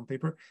prefer to read on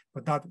paper,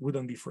 but that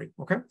wouldn't be free,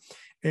 okay?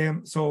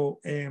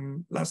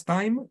 Last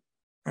time,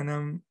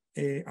 and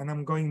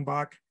I'm going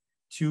back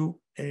to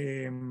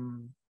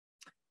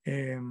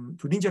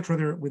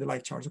NinjaTrader with the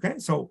live charts, okay?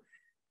 So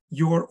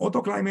your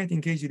Auto Climate,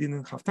 in case you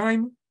didn't have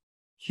time,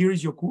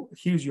 here's your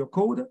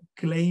code,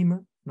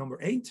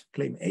 CLAIM8,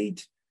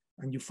 CLAIM8,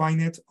 and you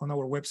find it on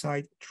our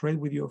website,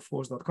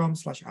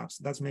 tradewithufo.com/apps.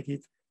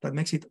 That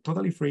makes it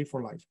totally free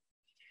for life.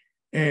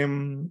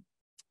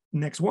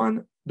 Next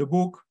one, the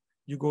book,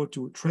 you go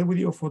to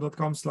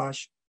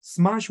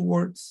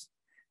tradewithufo.com/smashwords,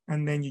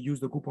 and then you use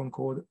the coupon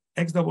code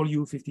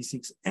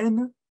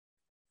XW56N,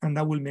 and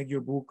that will make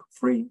your book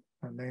free.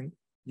 And then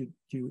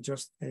you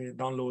just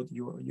download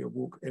your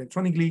book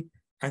electronically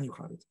and you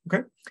have it,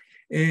 okay?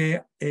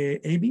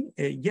 AB,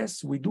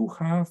 yes, we do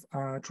have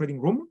a trading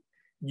room.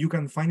 You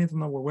can find it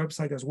on our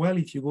website as well.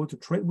 If you go to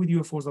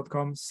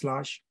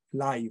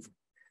tradewithufo.com/live,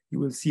 you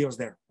will see us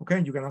there,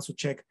 okay? You can also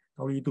check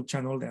our YouTube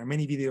channel. There are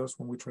many videos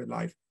when we trade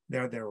live. They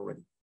are there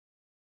already.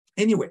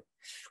 Anyway,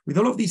 with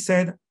all of this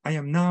said, I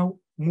am now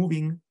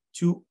moving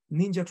to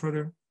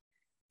NinjaTrader.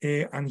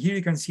 And here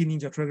you can see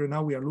NinjaTrader.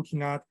 Now we are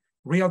looking at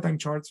real-time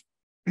charts.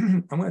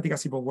 I'm going to take a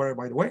sip of water,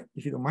 by the way,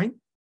 if you don't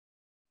mind.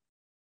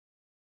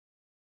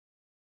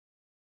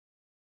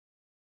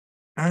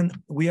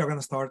 And we are going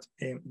to start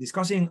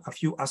discussing a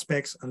few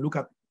aspects and look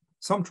at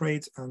some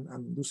trades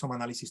and do some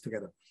analysis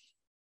together.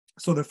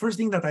 So the first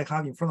thing that I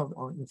have in front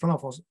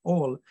of us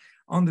all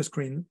on the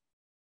screen,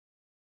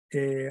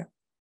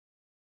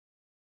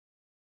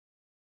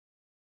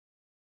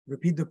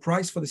 repeat the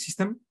price for the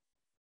system.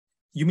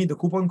 You mean the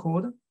coupon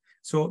code.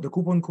 So the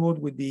coupon code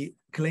would be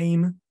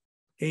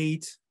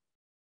CLAIM8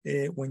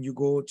 when you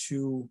go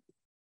to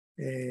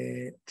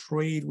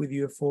Trade with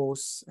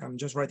UFOs. I'm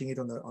just writing it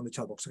on the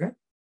chat box, okay?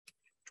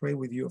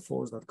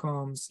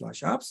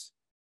 tradewithufos.com/apps.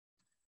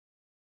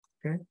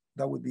 Okay,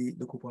 that would be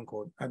the coupon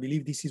code. I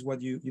believe this is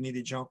what you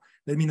needed, Jean.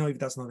 Let me know if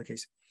that's not the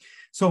case.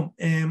 So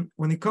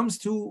when it comes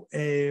to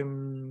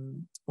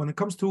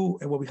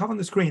what we have on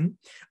the screen,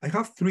 I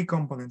have 3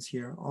 components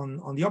here.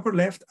 On the upper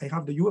left, I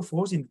have the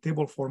UFOs in the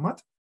table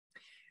format.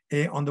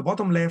 On the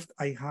bottom left,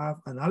 I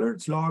have an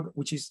alerts log,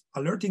 which is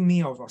alerting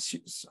me of a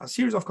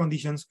series of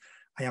conditions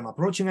I am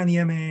approaching an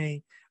EMA,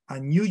 a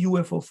new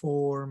UFO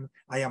form,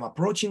 I am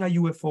approaching a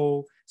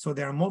UFO. So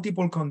there are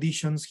multiple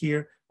conditions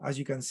here, as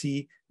you can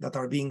see, that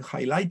are being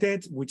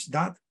highlighted, which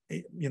that,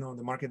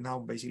 the market now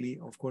basically,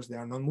 of course, they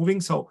are not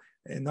moving. So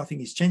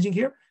nothing is changing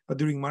here. But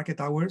during market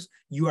hours,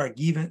 you are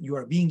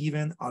being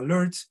given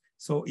alerts.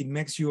 So it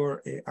makes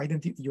your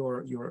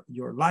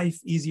your life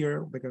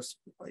easier, because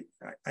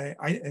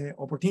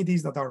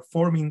opportunities that are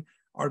forming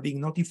are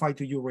being notified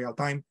to you real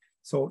time,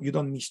 so you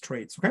don't miss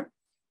trades. Okay.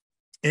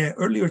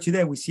 Earlier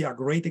today, we see a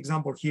great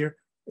example here,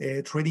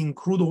 trading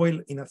crude oil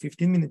in a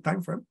 15-minute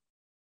time frame.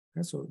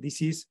 Okay, so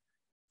this is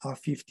a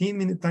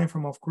 15-minute time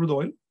frame of crude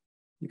oil.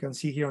 You can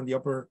see here on the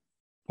upper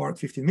part,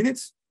 15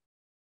 minutes,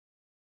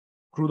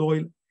 crude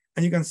oil.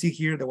 And you can see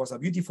here there was a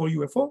beautiful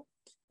UFO.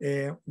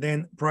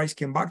 Then price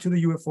came back to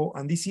the UFO,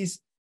 and this is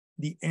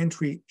the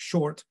entry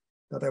short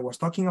that I was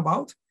talking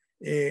about,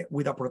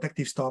 with a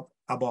protective stop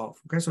above.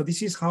 Okay, so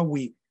this is how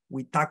we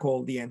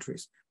tackle the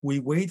entries. We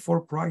wait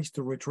for price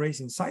to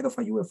retrace inside of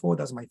a UFO.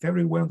 That's my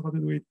favorite way on how to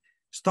do it.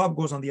 Stop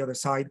goes on the other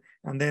side,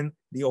 and then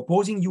the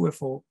opposing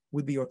UFO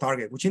would be your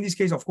target, which in this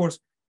case, of course,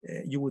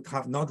 you would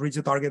have not reached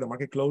the target, the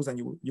market closed, and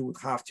you would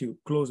have to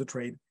close the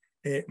trade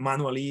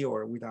manually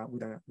or with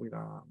an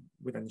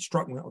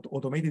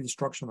automated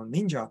instruction on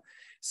Ninja.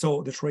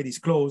 So the trade is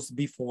closed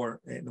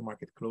before the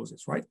market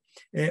closes, right?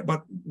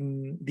 But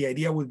the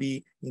idea would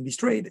be, in this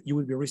trade, you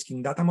will be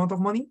risking that amount of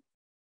money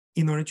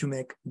in order to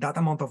make that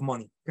amount of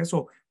money. Okay,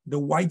 so the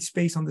white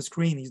space on the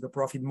screen is the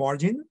profit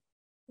margin,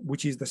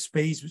 which is the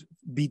space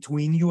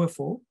between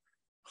UFO,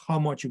 how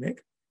much you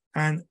make,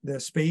 and the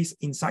space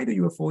inside the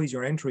UFO is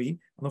your entry.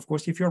 And of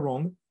course, if you're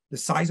wrong, the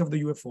size of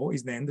the UFO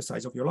is then the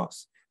size of your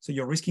loss. So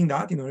you're risking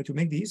that in order to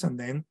make this, and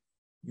then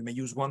you may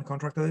use 1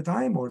 contract at a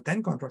time or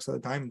 10 contracts at a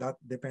time. That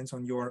depends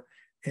on your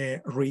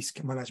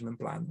risk management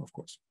plan, of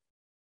course.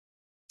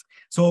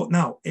 So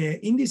now,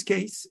 in this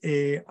case,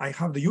 I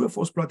have the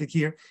UFOs plotted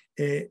here.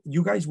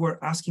 You guys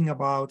were asking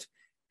about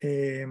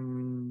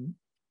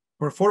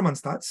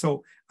performance stats.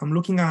 So I'm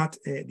looking at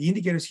the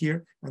indicators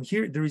here, and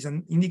here there is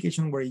an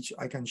indication where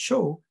I can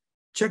show,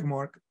 check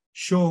mark,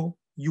 show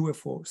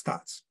UFO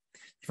stats.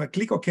 If I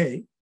click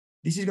OK,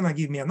 this is going to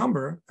give me a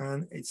number,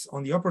 and it's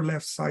on the upper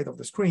left side of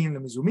the screen.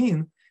 Let me zoom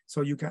in. So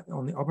you can,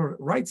 on the upper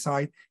right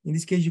side, in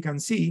this case, you can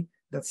see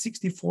that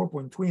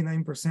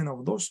 64.29%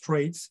 of those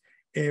trades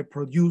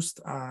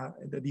produced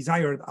the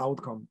desired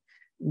outcome.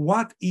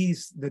 What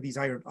is the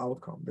desired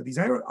outcome? The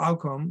desired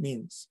outcome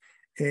means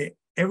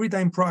every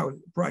time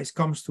price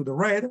comes to the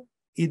red,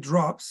 it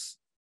drops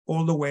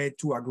all the way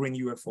to a green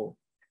UFO.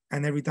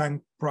 And every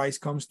time price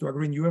comes to a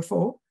green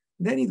UFO,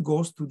 then it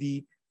goes to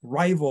the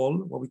rival,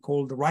 what we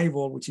call the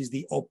rival, which is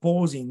the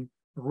opposing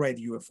red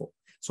UFO.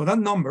 So that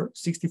number,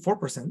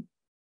 64%,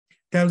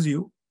 tells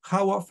you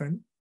how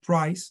often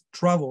price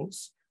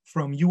travels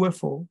from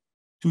UFO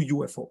to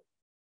UFO.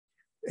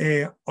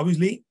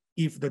 Obviously,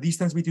 if the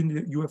distance between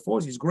the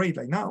UFOs is great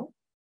like now,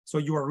 so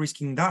you are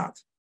risking that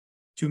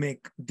to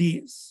make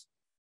this,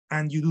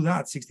 and you do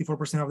that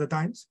 64% of the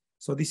times.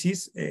 So this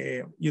is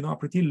a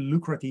pretty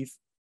lucrative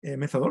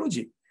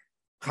methodology.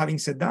 Having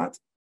said that,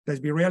 let's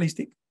be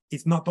realistic.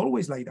 It's not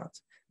always like that.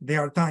 There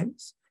are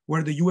times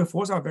where the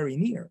UFOs are very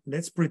near.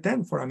 Let's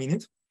pretend for a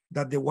minute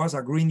that there was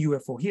a green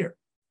UFO here.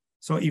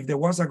 So if there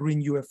was a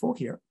green UFO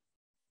here,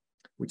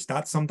 which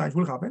that sometimes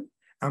will happen,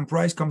 and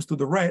price comes to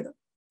the red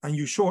and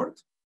you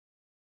short,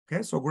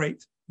 okay, so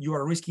great. You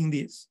are risking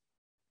this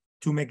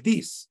to make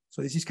this.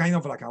 So this is kind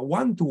of like a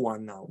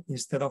 1-to-1 now.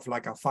 Instead of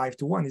like a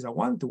 5-to-1, it's a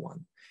 1-to-1.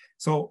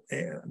 So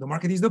the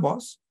market is the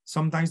boss.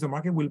 Sometimes the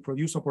market will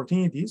produce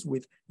opportunities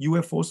with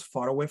UFOs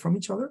far away from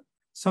each other.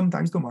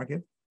 Sometimes the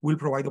market will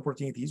provide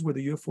opportunities with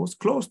the UFOs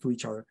close to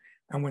each other.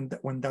 And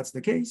when that's the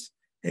case,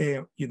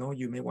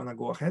 you may want to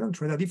go ahead and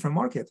trade a different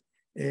market.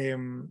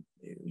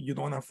 You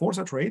don't want to force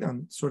a trade,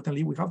 and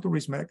certainly we have to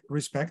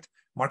respect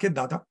market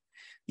data.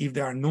 If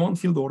there are no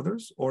on-field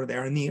orders, or they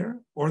are near,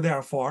 or they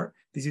are far,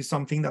 this is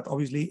something that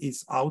obviously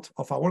is out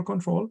of our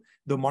control.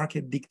 The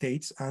market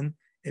dictates and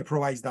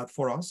provides that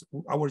for us.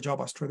 Our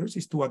job as traders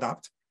is to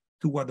adapt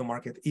to what the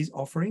market is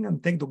offering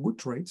and take the good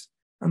trades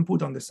and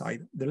put on the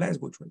side the less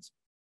good trades.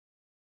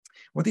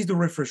 What is the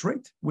refresh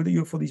rate? Will the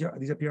UFO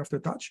disappear after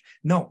touch?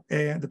 No,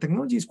 the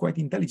technology is quite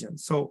intelligent.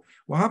 So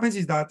what happens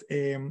is that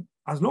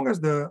as long as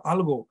the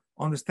algo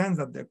understands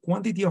that the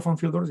quantity of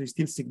on-field orders is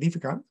still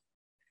significant,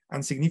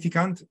 and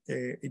significant,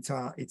 it's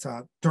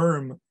a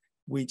term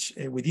which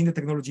within the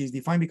technology is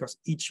defined because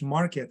each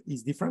market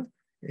is different.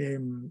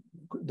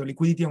 The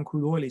liquidity on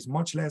crude oil is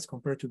much less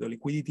compared to the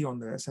liquidity on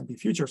the S&P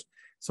futures.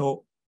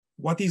 So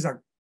what is a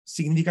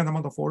significant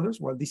amount of orders?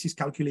 Well, this is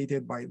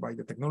calculated by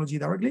the technology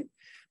directly.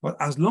 But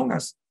as long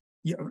as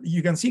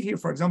you can see here,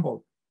 for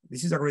example,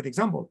 this is a great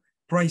example.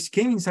 Price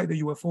came inside the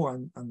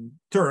UFO and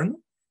turned.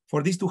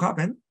 For this to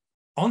happen,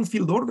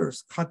 on-field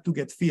orders had to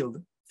get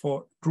filled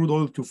for crude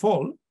oil to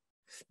fall.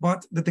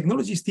 But the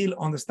technology still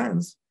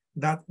understands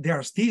that there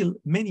are still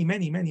many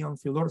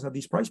on-field orders at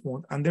this price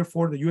point, and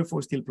therefore the UFO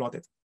is still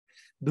plotted.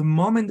 The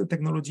moment the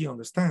technology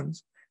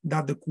understands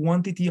that the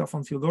quantity of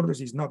unfilled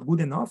orders is not good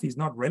enough, is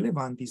not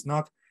relevant, is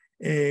not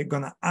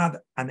gonna add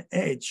an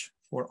edge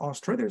for us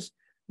traders,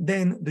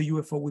 then the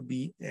UFO would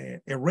be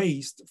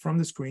erased from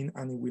the screen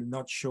and it will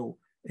not show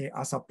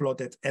as a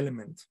plotted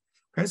element.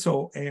 Okay,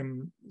 so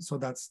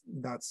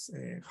that's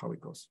how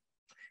it goes.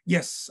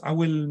 Yes, I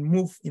will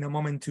move in a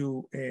moment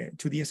to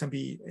the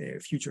S&P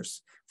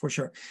futures for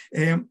sure.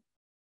 Let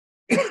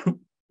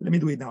me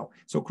do it now.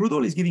 So crude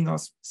oil is giving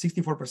us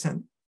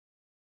 64%.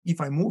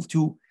 If I move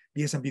to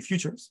the S&P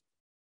futures,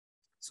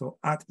 so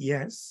at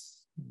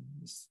ES,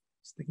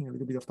 it's taking a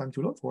little bit of time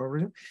to load for whatever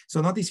reason.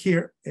 So notice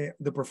here,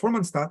 the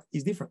performance stat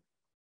is different,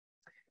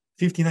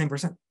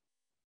 59%.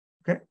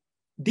 Okay,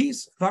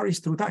 this varies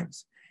through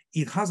times.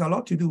 It has a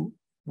lot to do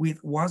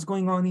with what's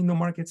going on in the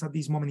markets at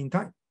this moment in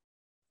time.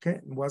 Okay,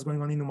 what's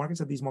going on in the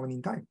markets at this moment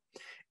in time.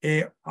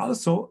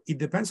 Also, it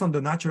depends on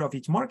the nature of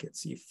each market.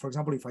 If, for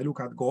example, if I look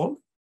at gold,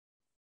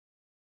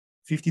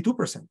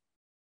 52%,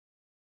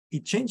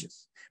 it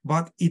changes,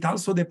 but it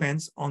also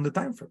depends on the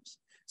time frames.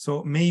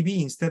 So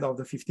maybe instead of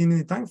the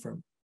 15-minute time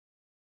frame,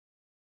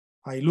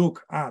 I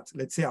look at,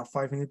 let's say, a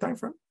 5-minute time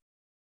frame,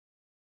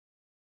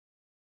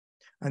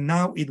 and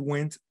now it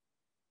went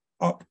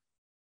up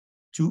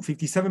to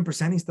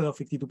 57% instead of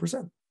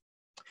 52%.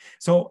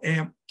 So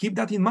keep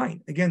that in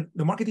mind. Again,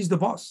 the market is the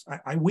boss.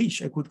 I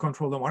wish I could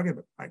control the market,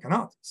 but I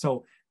cannot.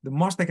 So the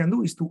most I can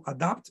do is to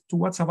adapt to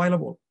what's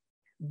available.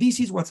 This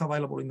is what's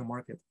available in the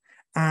market.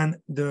 And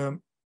the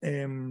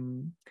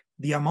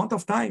amount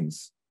of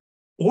times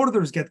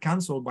orders get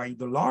canceled by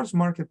the large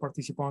market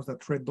participants that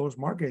trade those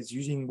markets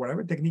using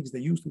whatever techniques they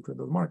use to trade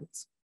those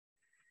markets,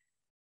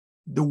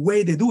 the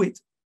way they do it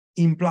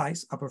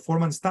implies a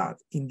performance stat,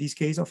 in this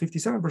case of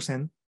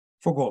 57%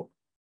 for gold.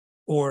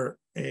 Or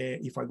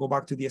if I go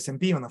back to the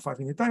S&P on a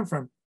 5-minute time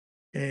frame,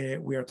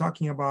 we are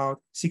talking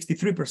about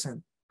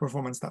 63%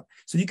 performance stat.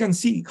 So you can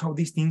see how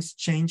these things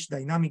change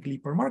dynamically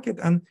per market,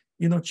 and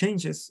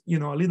changes a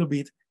little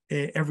bit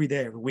every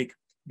day, every week,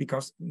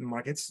 because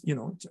markets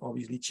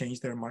obviously change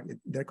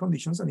their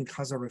conditions, and it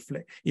has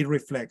it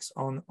reflects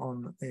on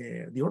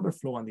the order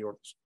flow and the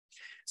orders.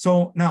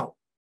 So now,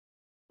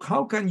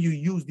 how can you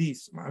use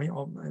this? I mean,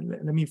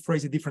 let me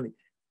phrase it differently.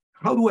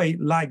 How do I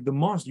like the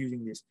most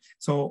using this?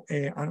 So,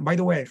 and by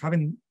the way, I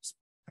haven't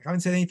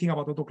said anything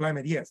about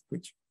autoclimate yet,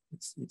 which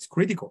it's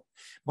critical.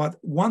 But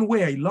one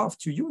way I love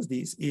to use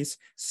this is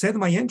set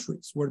my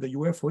entries where the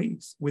UFO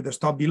is with the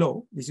stop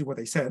below. This is what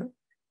I said.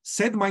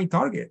 Set my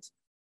target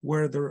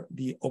where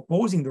the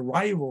opposing, the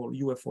rival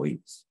UFO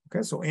is.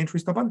 Okay, so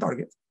entry, stop, and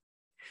target.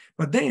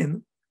 But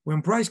then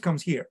when price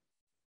comes here,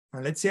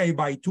 and let's say I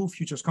buy 2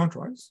 futures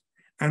contracts,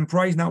 and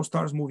price now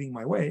starts moving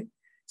my way.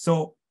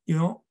 So,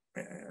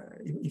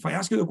 if I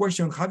ask you the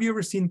question, have you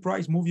ever seen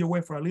price move your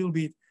way for a little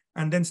bit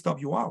and then stop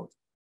you out?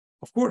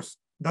 Of course,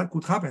 that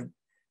could happen,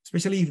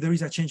 especially if there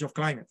is a change of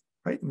climate,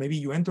 right? Maybe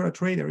you enter a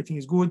trade, everything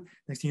is good.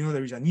 Next thing you know,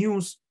 there is a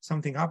news,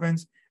 something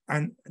happens,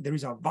 and there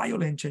is a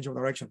violent change of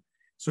direction.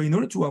 So in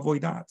order to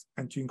avoid that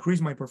and to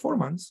increase my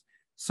performance,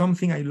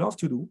 something I love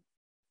to do,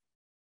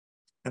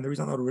 and there is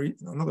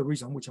another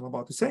reason, which I'm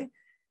about to say,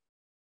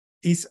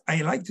 is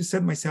I like to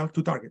set myself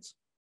 2 targets.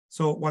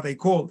 So what I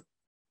call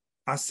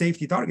a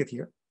safety target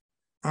here,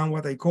 and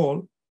what I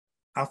call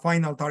a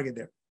final target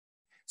there.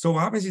 So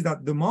what happens is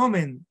that the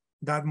moment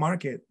that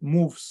market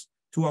moves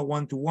to a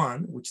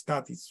 1-to-1, which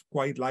that is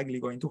quite likely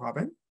going to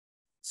happen.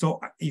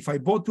 So if I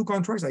bought 2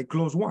 contracts, I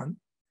close 1.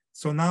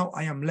 So now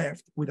I am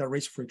left with a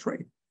risk-free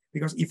trade.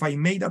 Because if I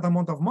made that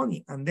amount of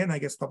money and then I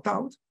get stopped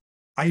out,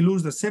 I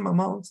lose the same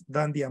amount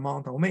than the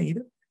amount I made,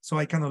 so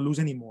I cannot lose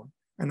anymore.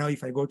 And now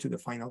if I go to the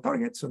final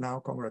target, so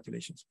now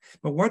congratulations.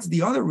 But what's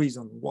the other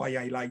reason why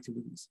I like to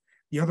do this?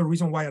 The other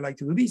reason why I like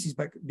to do this is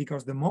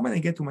because the moment I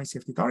get to my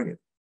safety target,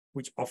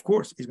 which of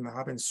course is going to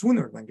happen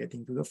sooner than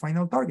getting to the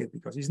final target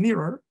because it's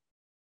nearer,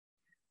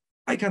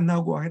 I can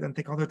now go ahead and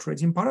take other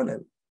trades in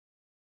parallel.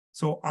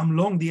 So I'm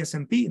long the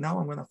S&P, now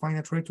I'm going to find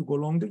a trade to go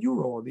long the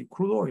euro or the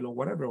crude oil or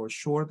whatever, or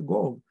short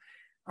gold.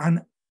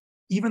 And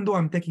even though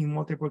I'm taking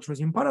multiple trades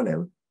in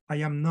parallel, I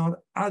am not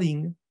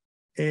adding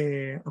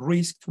a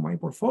risk to my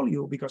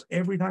portfolio, because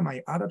every time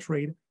I add a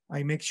trade,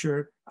 I make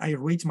sure I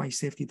reach my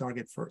safety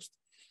target first.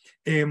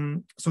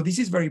 So this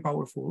is very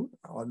powerful.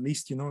 At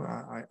least,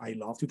 I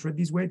love to trade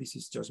this way. This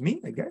is just me,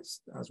 I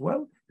guess, as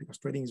well, because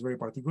trading is very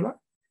particular.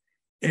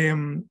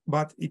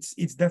 But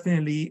it's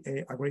definitely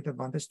a great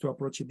advantage to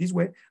approach it this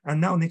way. And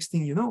now, next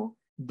thing you know,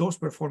 those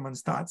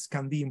performance stats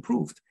can be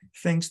improved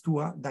thanks to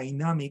a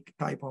dynamic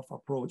type of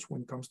approach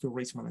when it comes to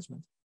risk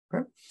management.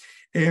 Okay.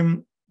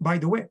 By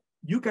the way,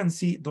 you can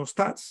see those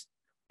stats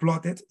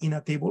plotted in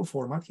a table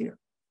format here.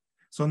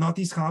 So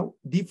notice how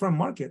different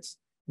markets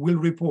will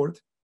report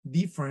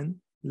different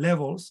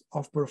levels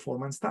of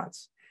performance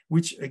stats,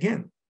 which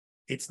again,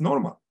 it's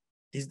normal.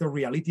 It's the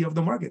reality of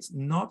the markets.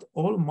 Not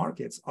all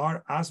markets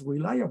are as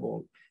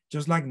reliable,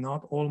 just like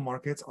not all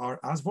markets are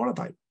as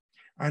volatile.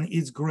 And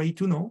it's great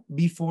to know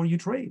before you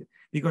trade,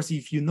 because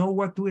if you know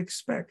what to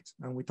expect,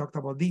 and we talked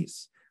about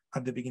this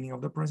at the beginning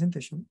of the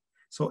presentation,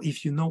 so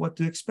if you know what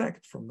to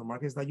expect from the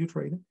markets that you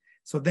trade,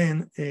 So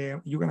then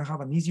you're going to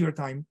have an easier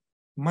time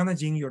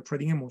managing your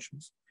trading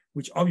emotions,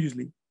 which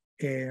obviously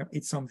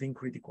it's something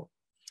critical.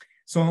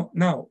 So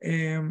now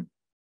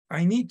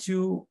I need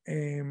to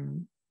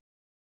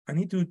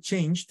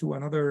change to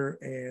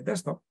another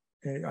desktop,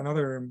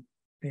 another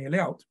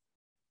layout,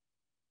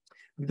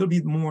 a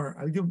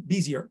little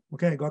busier.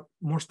 Okay, I got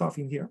more stuff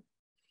in here.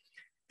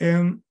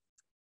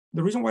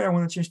 The reason why I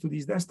want to change to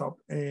this desktop,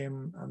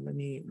 and let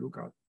me look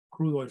at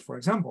crude oil, for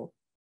example.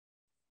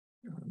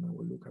 And I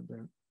will look at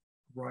the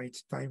right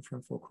time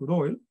frame for crude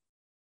oil.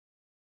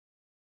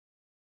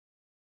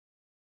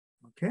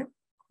 Okay,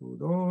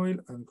 crude oil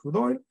and crude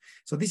oil.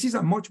 So this is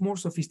a much more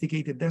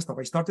sophisticated desktop.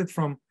 I started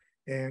from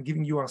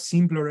giving you a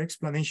simpler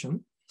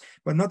explanation,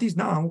 but notice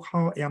now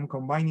how I am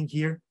combining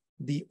here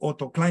the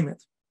auto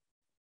climate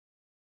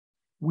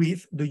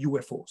with the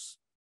UFOs,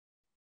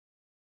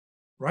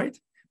 right?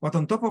 But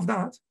on top of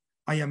that,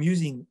 I am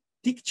using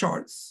tick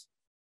charts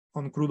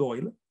on crude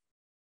oil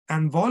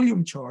and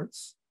volume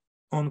charts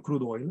on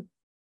crude oil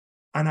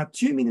and a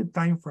 2-minute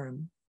time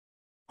frame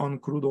on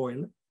crude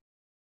oil,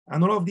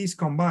 and all of these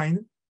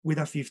combined with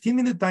a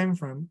 15-minute time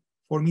frame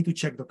for me to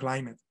check the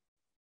climate.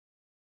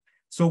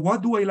 So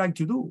what do I like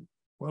to do?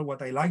 Well,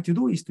 what I like to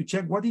do is to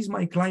check what is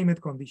my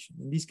climate condition.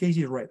 In this case,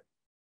 it's red.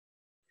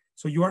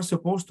 So you are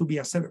supposed to be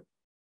a seller,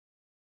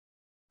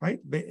 right?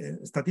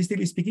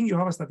 Statistically speaking, you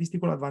have a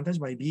statistical advantage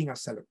by being a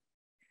seller.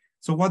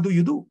 So what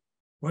do?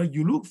 Well,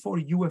 you look for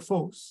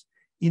UFOs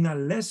in a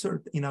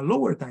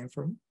lower time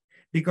frame,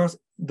 because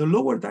the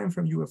lower time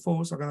frame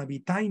UFOs are going to be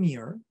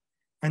tinier.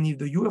 And if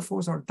the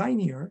UFOs are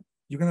tinier,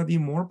 you're going to be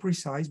more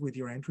precise with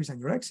your entries and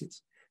your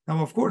exits.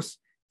 Now, of course,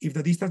 if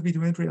the distance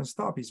between entry and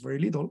stop is very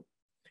little,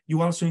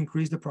 you also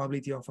increase the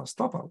probability of a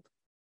stop out.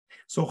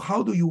 So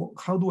how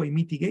do I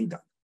mitigate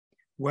that?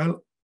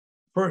 Well,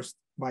 first,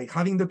 by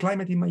having the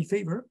climate in my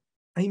favor,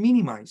 I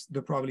minimize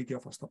the probability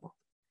of a stop out.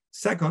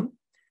 Second,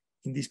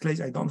 in this case,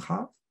 I don't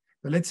have,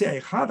 but let's say I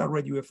had a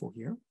red UFO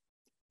here,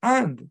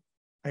 and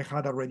I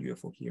had a red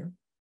UFO here,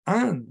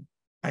 and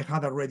I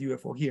had a red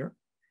UFO here,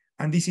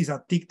 and this is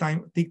a tick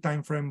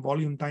time frame,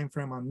 volume time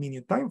frame, and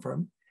minute time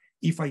frame.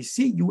 If I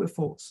see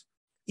UFOs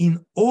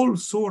in all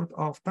sort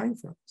of time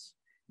frames,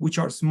 which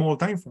are small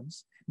time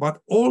frames, but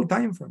all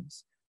time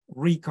frames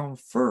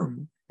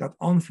reconfirm that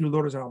on-field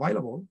orders are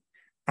available,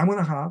 I'm going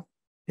to have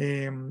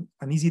an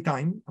easy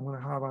time. I'm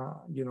going to have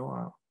a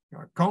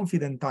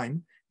confident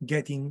time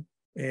getting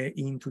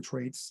into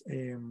trades,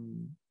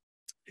 in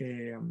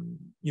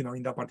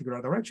that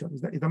particular direction.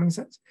 Is that makes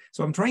sense?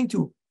 So I'm trying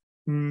to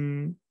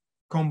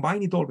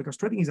combine it all, because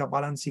trading is a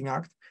balancing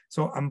act.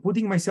 So I'm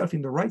putting myself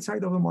in the right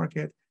side of the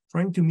market,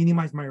 trying to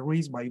minimize my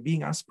risk by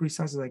being as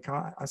precise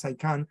as I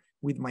can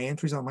with my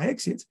entries and my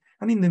exits.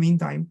 And in the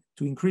meantime,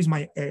 to increase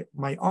my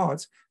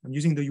odds, I'm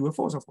using the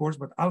UFOs, of course,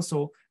 but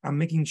also I'm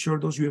making sure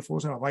those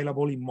UFOs are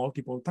available in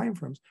multiple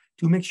timeframes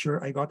to make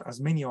sure I got as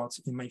many odds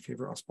in my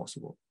favor as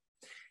possible.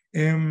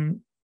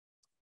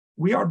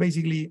 We are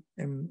basically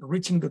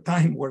reaching the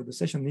time where the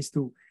session needs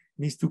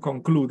to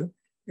conclude.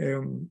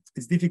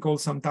 It's difficult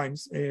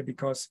sometimes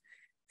because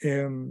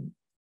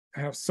I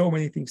have so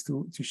many things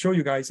to show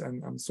you guys,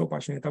 and I'm so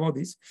passionate about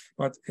this.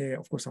 But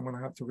of course, I'm gonna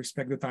have to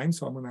respect the time,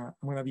 so I'm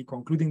gonna be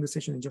concluding the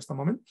session in just a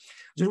moment.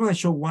 I just want to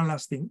show one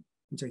last thing,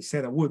 which I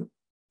said I would,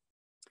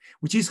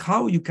 which is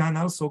how you can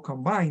also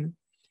combine.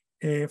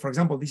 For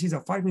example, this is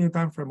a 5-minute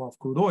time frame of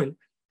crude oil.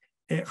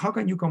 How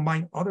can you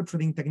combine other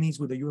trading techniques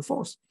with the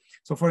UFOs?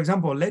 So, for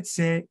example, let's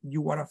say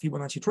you are a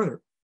Fibonacci trader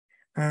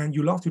and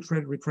you love to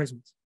trade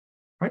retracements,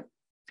 right?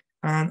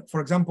 And for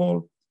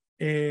example,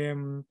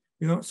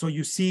 so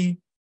you see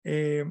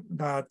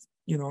that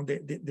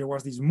there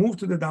was this move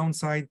to the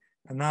downside,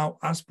 and now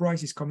as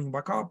price is coming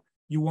back up,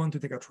 you want to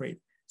take a trade.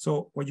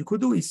 So what you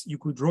could do is you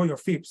could draw your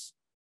fibs,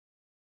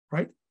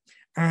 right?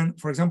 And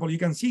for example, you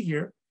can see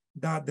here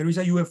that there is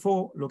a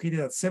UFO located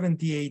at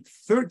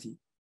 78.30,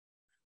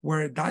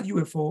 where that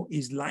UFO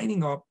is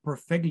lining up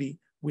perfectly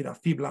with a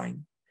fib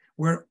line,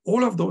 where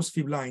all of those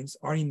fib lines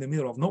are in the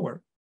middle of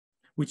nowhere,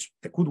 which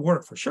they could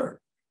work for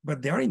sure,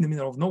 but they are in the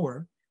middle of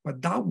nowhere.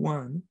 But that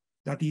one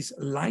that is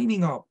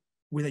lining up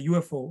with a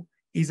UFO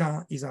is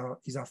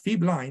a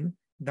fib line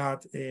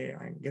that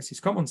I guess is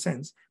common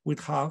sense,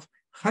 would have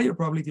higher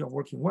probability of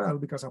working well,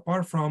 because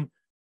apart from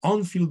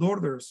on-field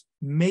orders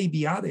may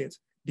be added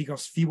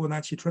because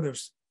Fibonacci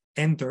traders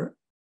enter,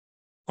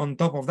 on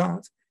top of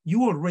that,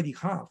 you already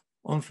have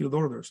on-field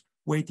orders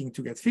waiting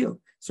to get filled.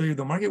 So if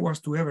the market was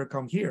to ever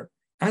come here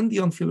and the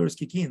on-field orders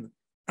kick in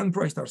and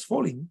price starts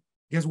falling,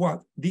 guess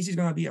what? This is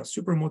going to be a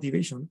super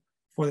motivation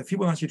for the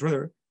Fibonacci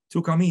trader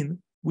to come in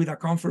with a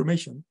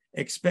confirmation,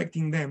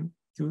 expecting them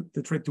to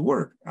trade to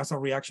work as a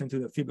reaction to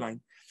the fib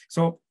line.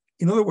 So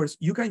in other words,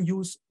 you can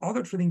use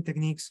other trading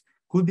techniques,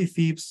 could be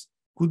fibs,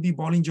 could be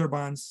Bollinger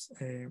Bands.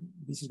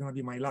 This is going to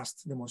be my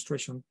last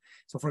demonstration.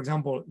 So for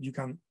example, you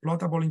can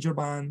plot a Bollinger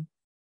Band.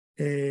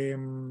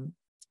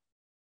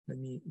 Let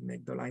me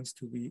make the lines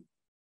to be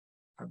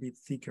a bit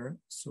thicker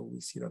so we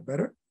see that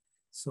better.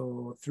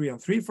 So 3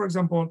 and 3, for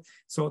example.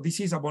 So this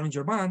is a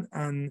Bollinger Band,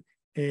 and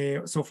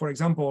So for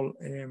example,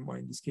 well,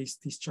 in this case,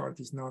 this chart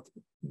is not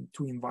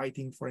too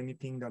inviting for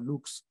anything that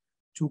looks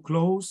too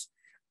close.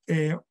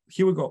 Here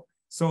we go.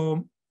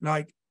 So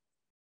like,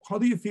 how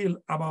do you feel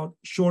about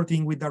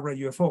shorting with that red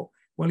UFO?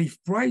 Well,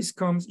 if price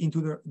comes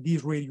into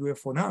this red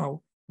UFO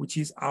now, which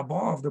is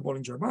above the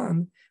Bollinger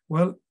Band,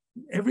 well,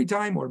 every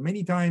time or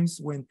many times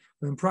when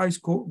price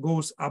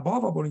goes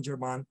above a Bollinger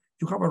Band,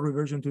 you have a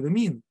reversion to the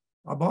mean.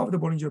 Above the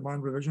Bollinger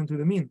Band, reversion to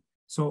the mean.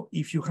 So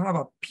if you have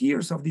a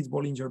pierce of this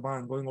Bollinger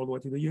Band going all the way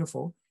to the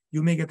UFO,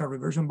 you may get a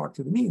reversion back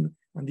to the mean,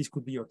 and this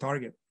could be your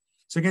target.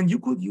 So again, you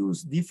could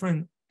use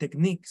different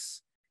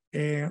techniques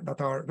that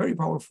are very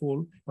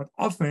powerful, but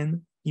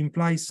often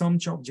imply some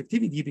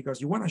objectivity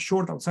because you want to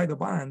short outside the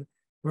band.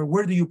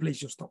 Where do you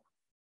place your stop,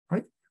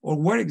 right? Or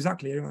where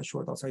exactly are you going to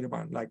short outside the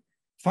band? Like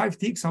 5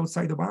 ticks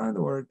outside the band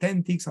or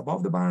 10 ticks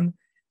above the band.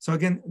 So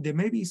again, there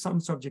may be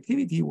some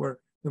subjectivity where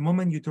the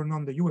moment you turn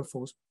on the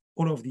UFOs,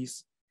 all of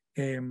this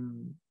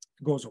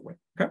goes away,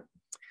 okay?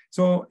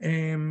 So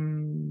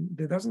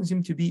there doesn't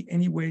seem to be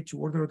any way to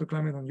order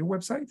autoclimate on your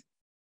website.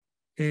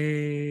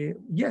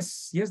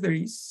 Yes, there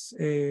is.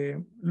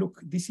 Look,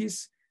 this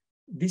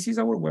is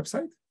our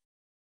website.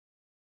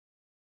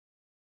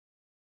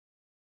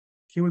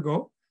 Here we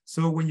go.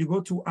 So when you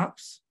go to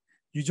apps,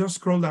 you just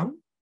scroll down,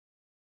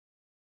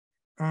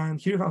 and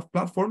here you have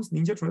platforms,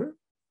 NinjaTrader,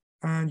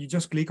 and you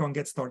just click on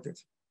Get Started.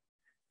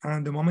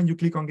 And the moment you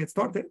click on Get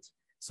Started,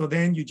 so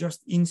then you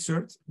just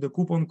insert the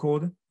coupon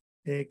code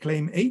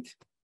claim 8,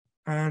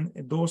 and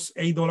those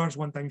 $8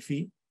 one-time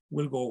fee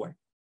will go away.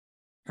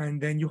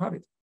 And then you have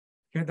it.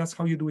 Okay, that's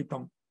how you do it,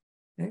 Tom.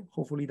 Okay?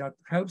 Hopefully that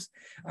helps.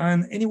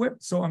 And anyway,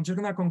 so I'm just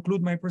gonna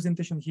conclude my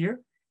presentation here.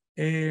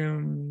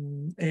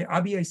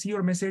 Abby, I see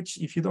your message.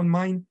 If you don't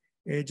mind,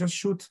 just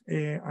shoot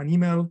an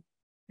email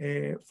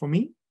for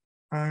me,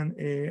 and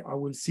I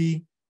will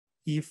see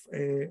if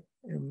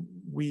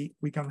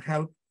we can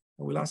help.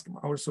 I will ask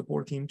our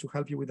support team to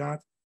help you with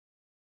that.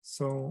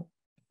 So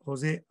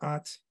Jose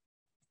at,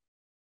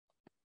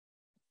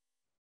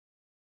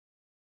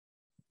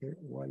 okay,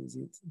 why is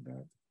it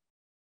that?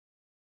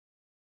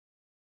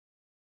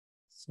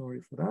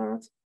 Sorry for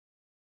that.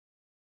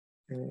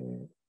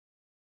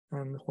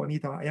 And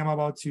Juanita, I am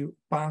about to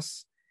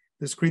pass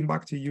the screen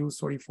back to you.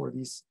 Sorry for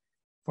this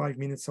 5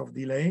 minutes of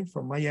delay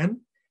from my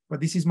end,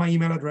 but this is my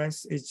email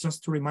address. It's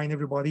just to remind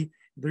everybody,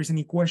 if there's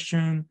any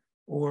question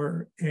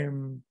or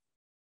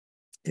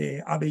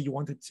Abe, you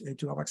wanted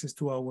to have access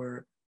to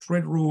our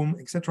thread room,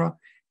 etc.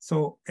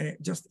 So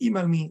just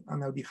email me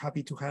and I'll be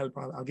happy to help.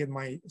 I'll get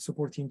my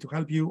support team to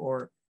help you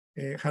or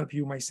help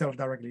you myself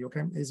directly,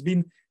 okay? It's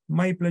been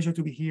my pleasure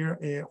to be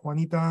here,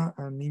 Juanita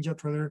and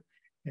NinjaTrader.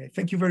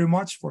 Thank you very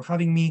much for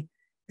having me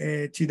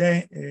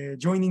today,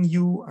 joining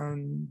you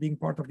and being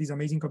part of this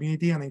amazing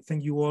community. And I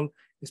thank you all,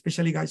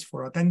 especially guys,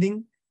 for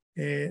attending.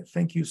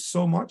 Thank you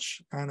so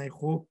much. And I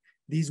hope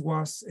this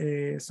was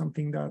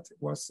something that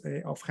was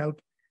of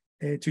help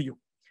to you.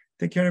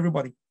 Take care,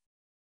 everybody.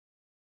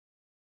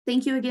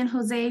 Thank you again,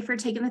 Jose, for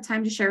taking the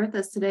time to share with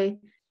us today.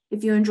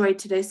 If you enjoyed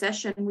today's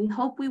session, we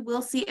hope we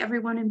will see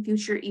everyone in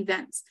future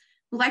events.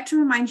 We'd like to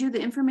remind you the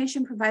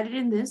information provided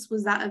in this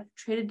was that of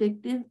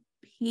Traddictiv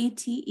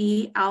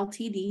PTE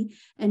Ltd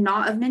and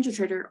not of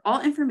NinjaTrader.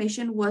 All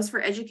information was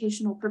for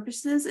educational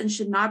purposes and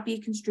should not be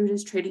construed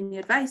as trading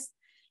advice.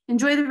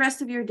 Enjoy the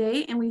rest of your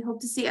day, and we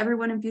hope to see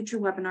everyone in future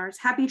webinars.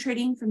 Happy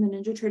trading from the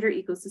NinjaTrader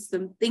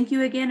ecosystem. Thank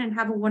you again and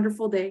have a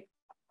wonderful day.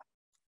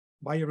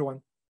 Bye,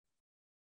 everyone.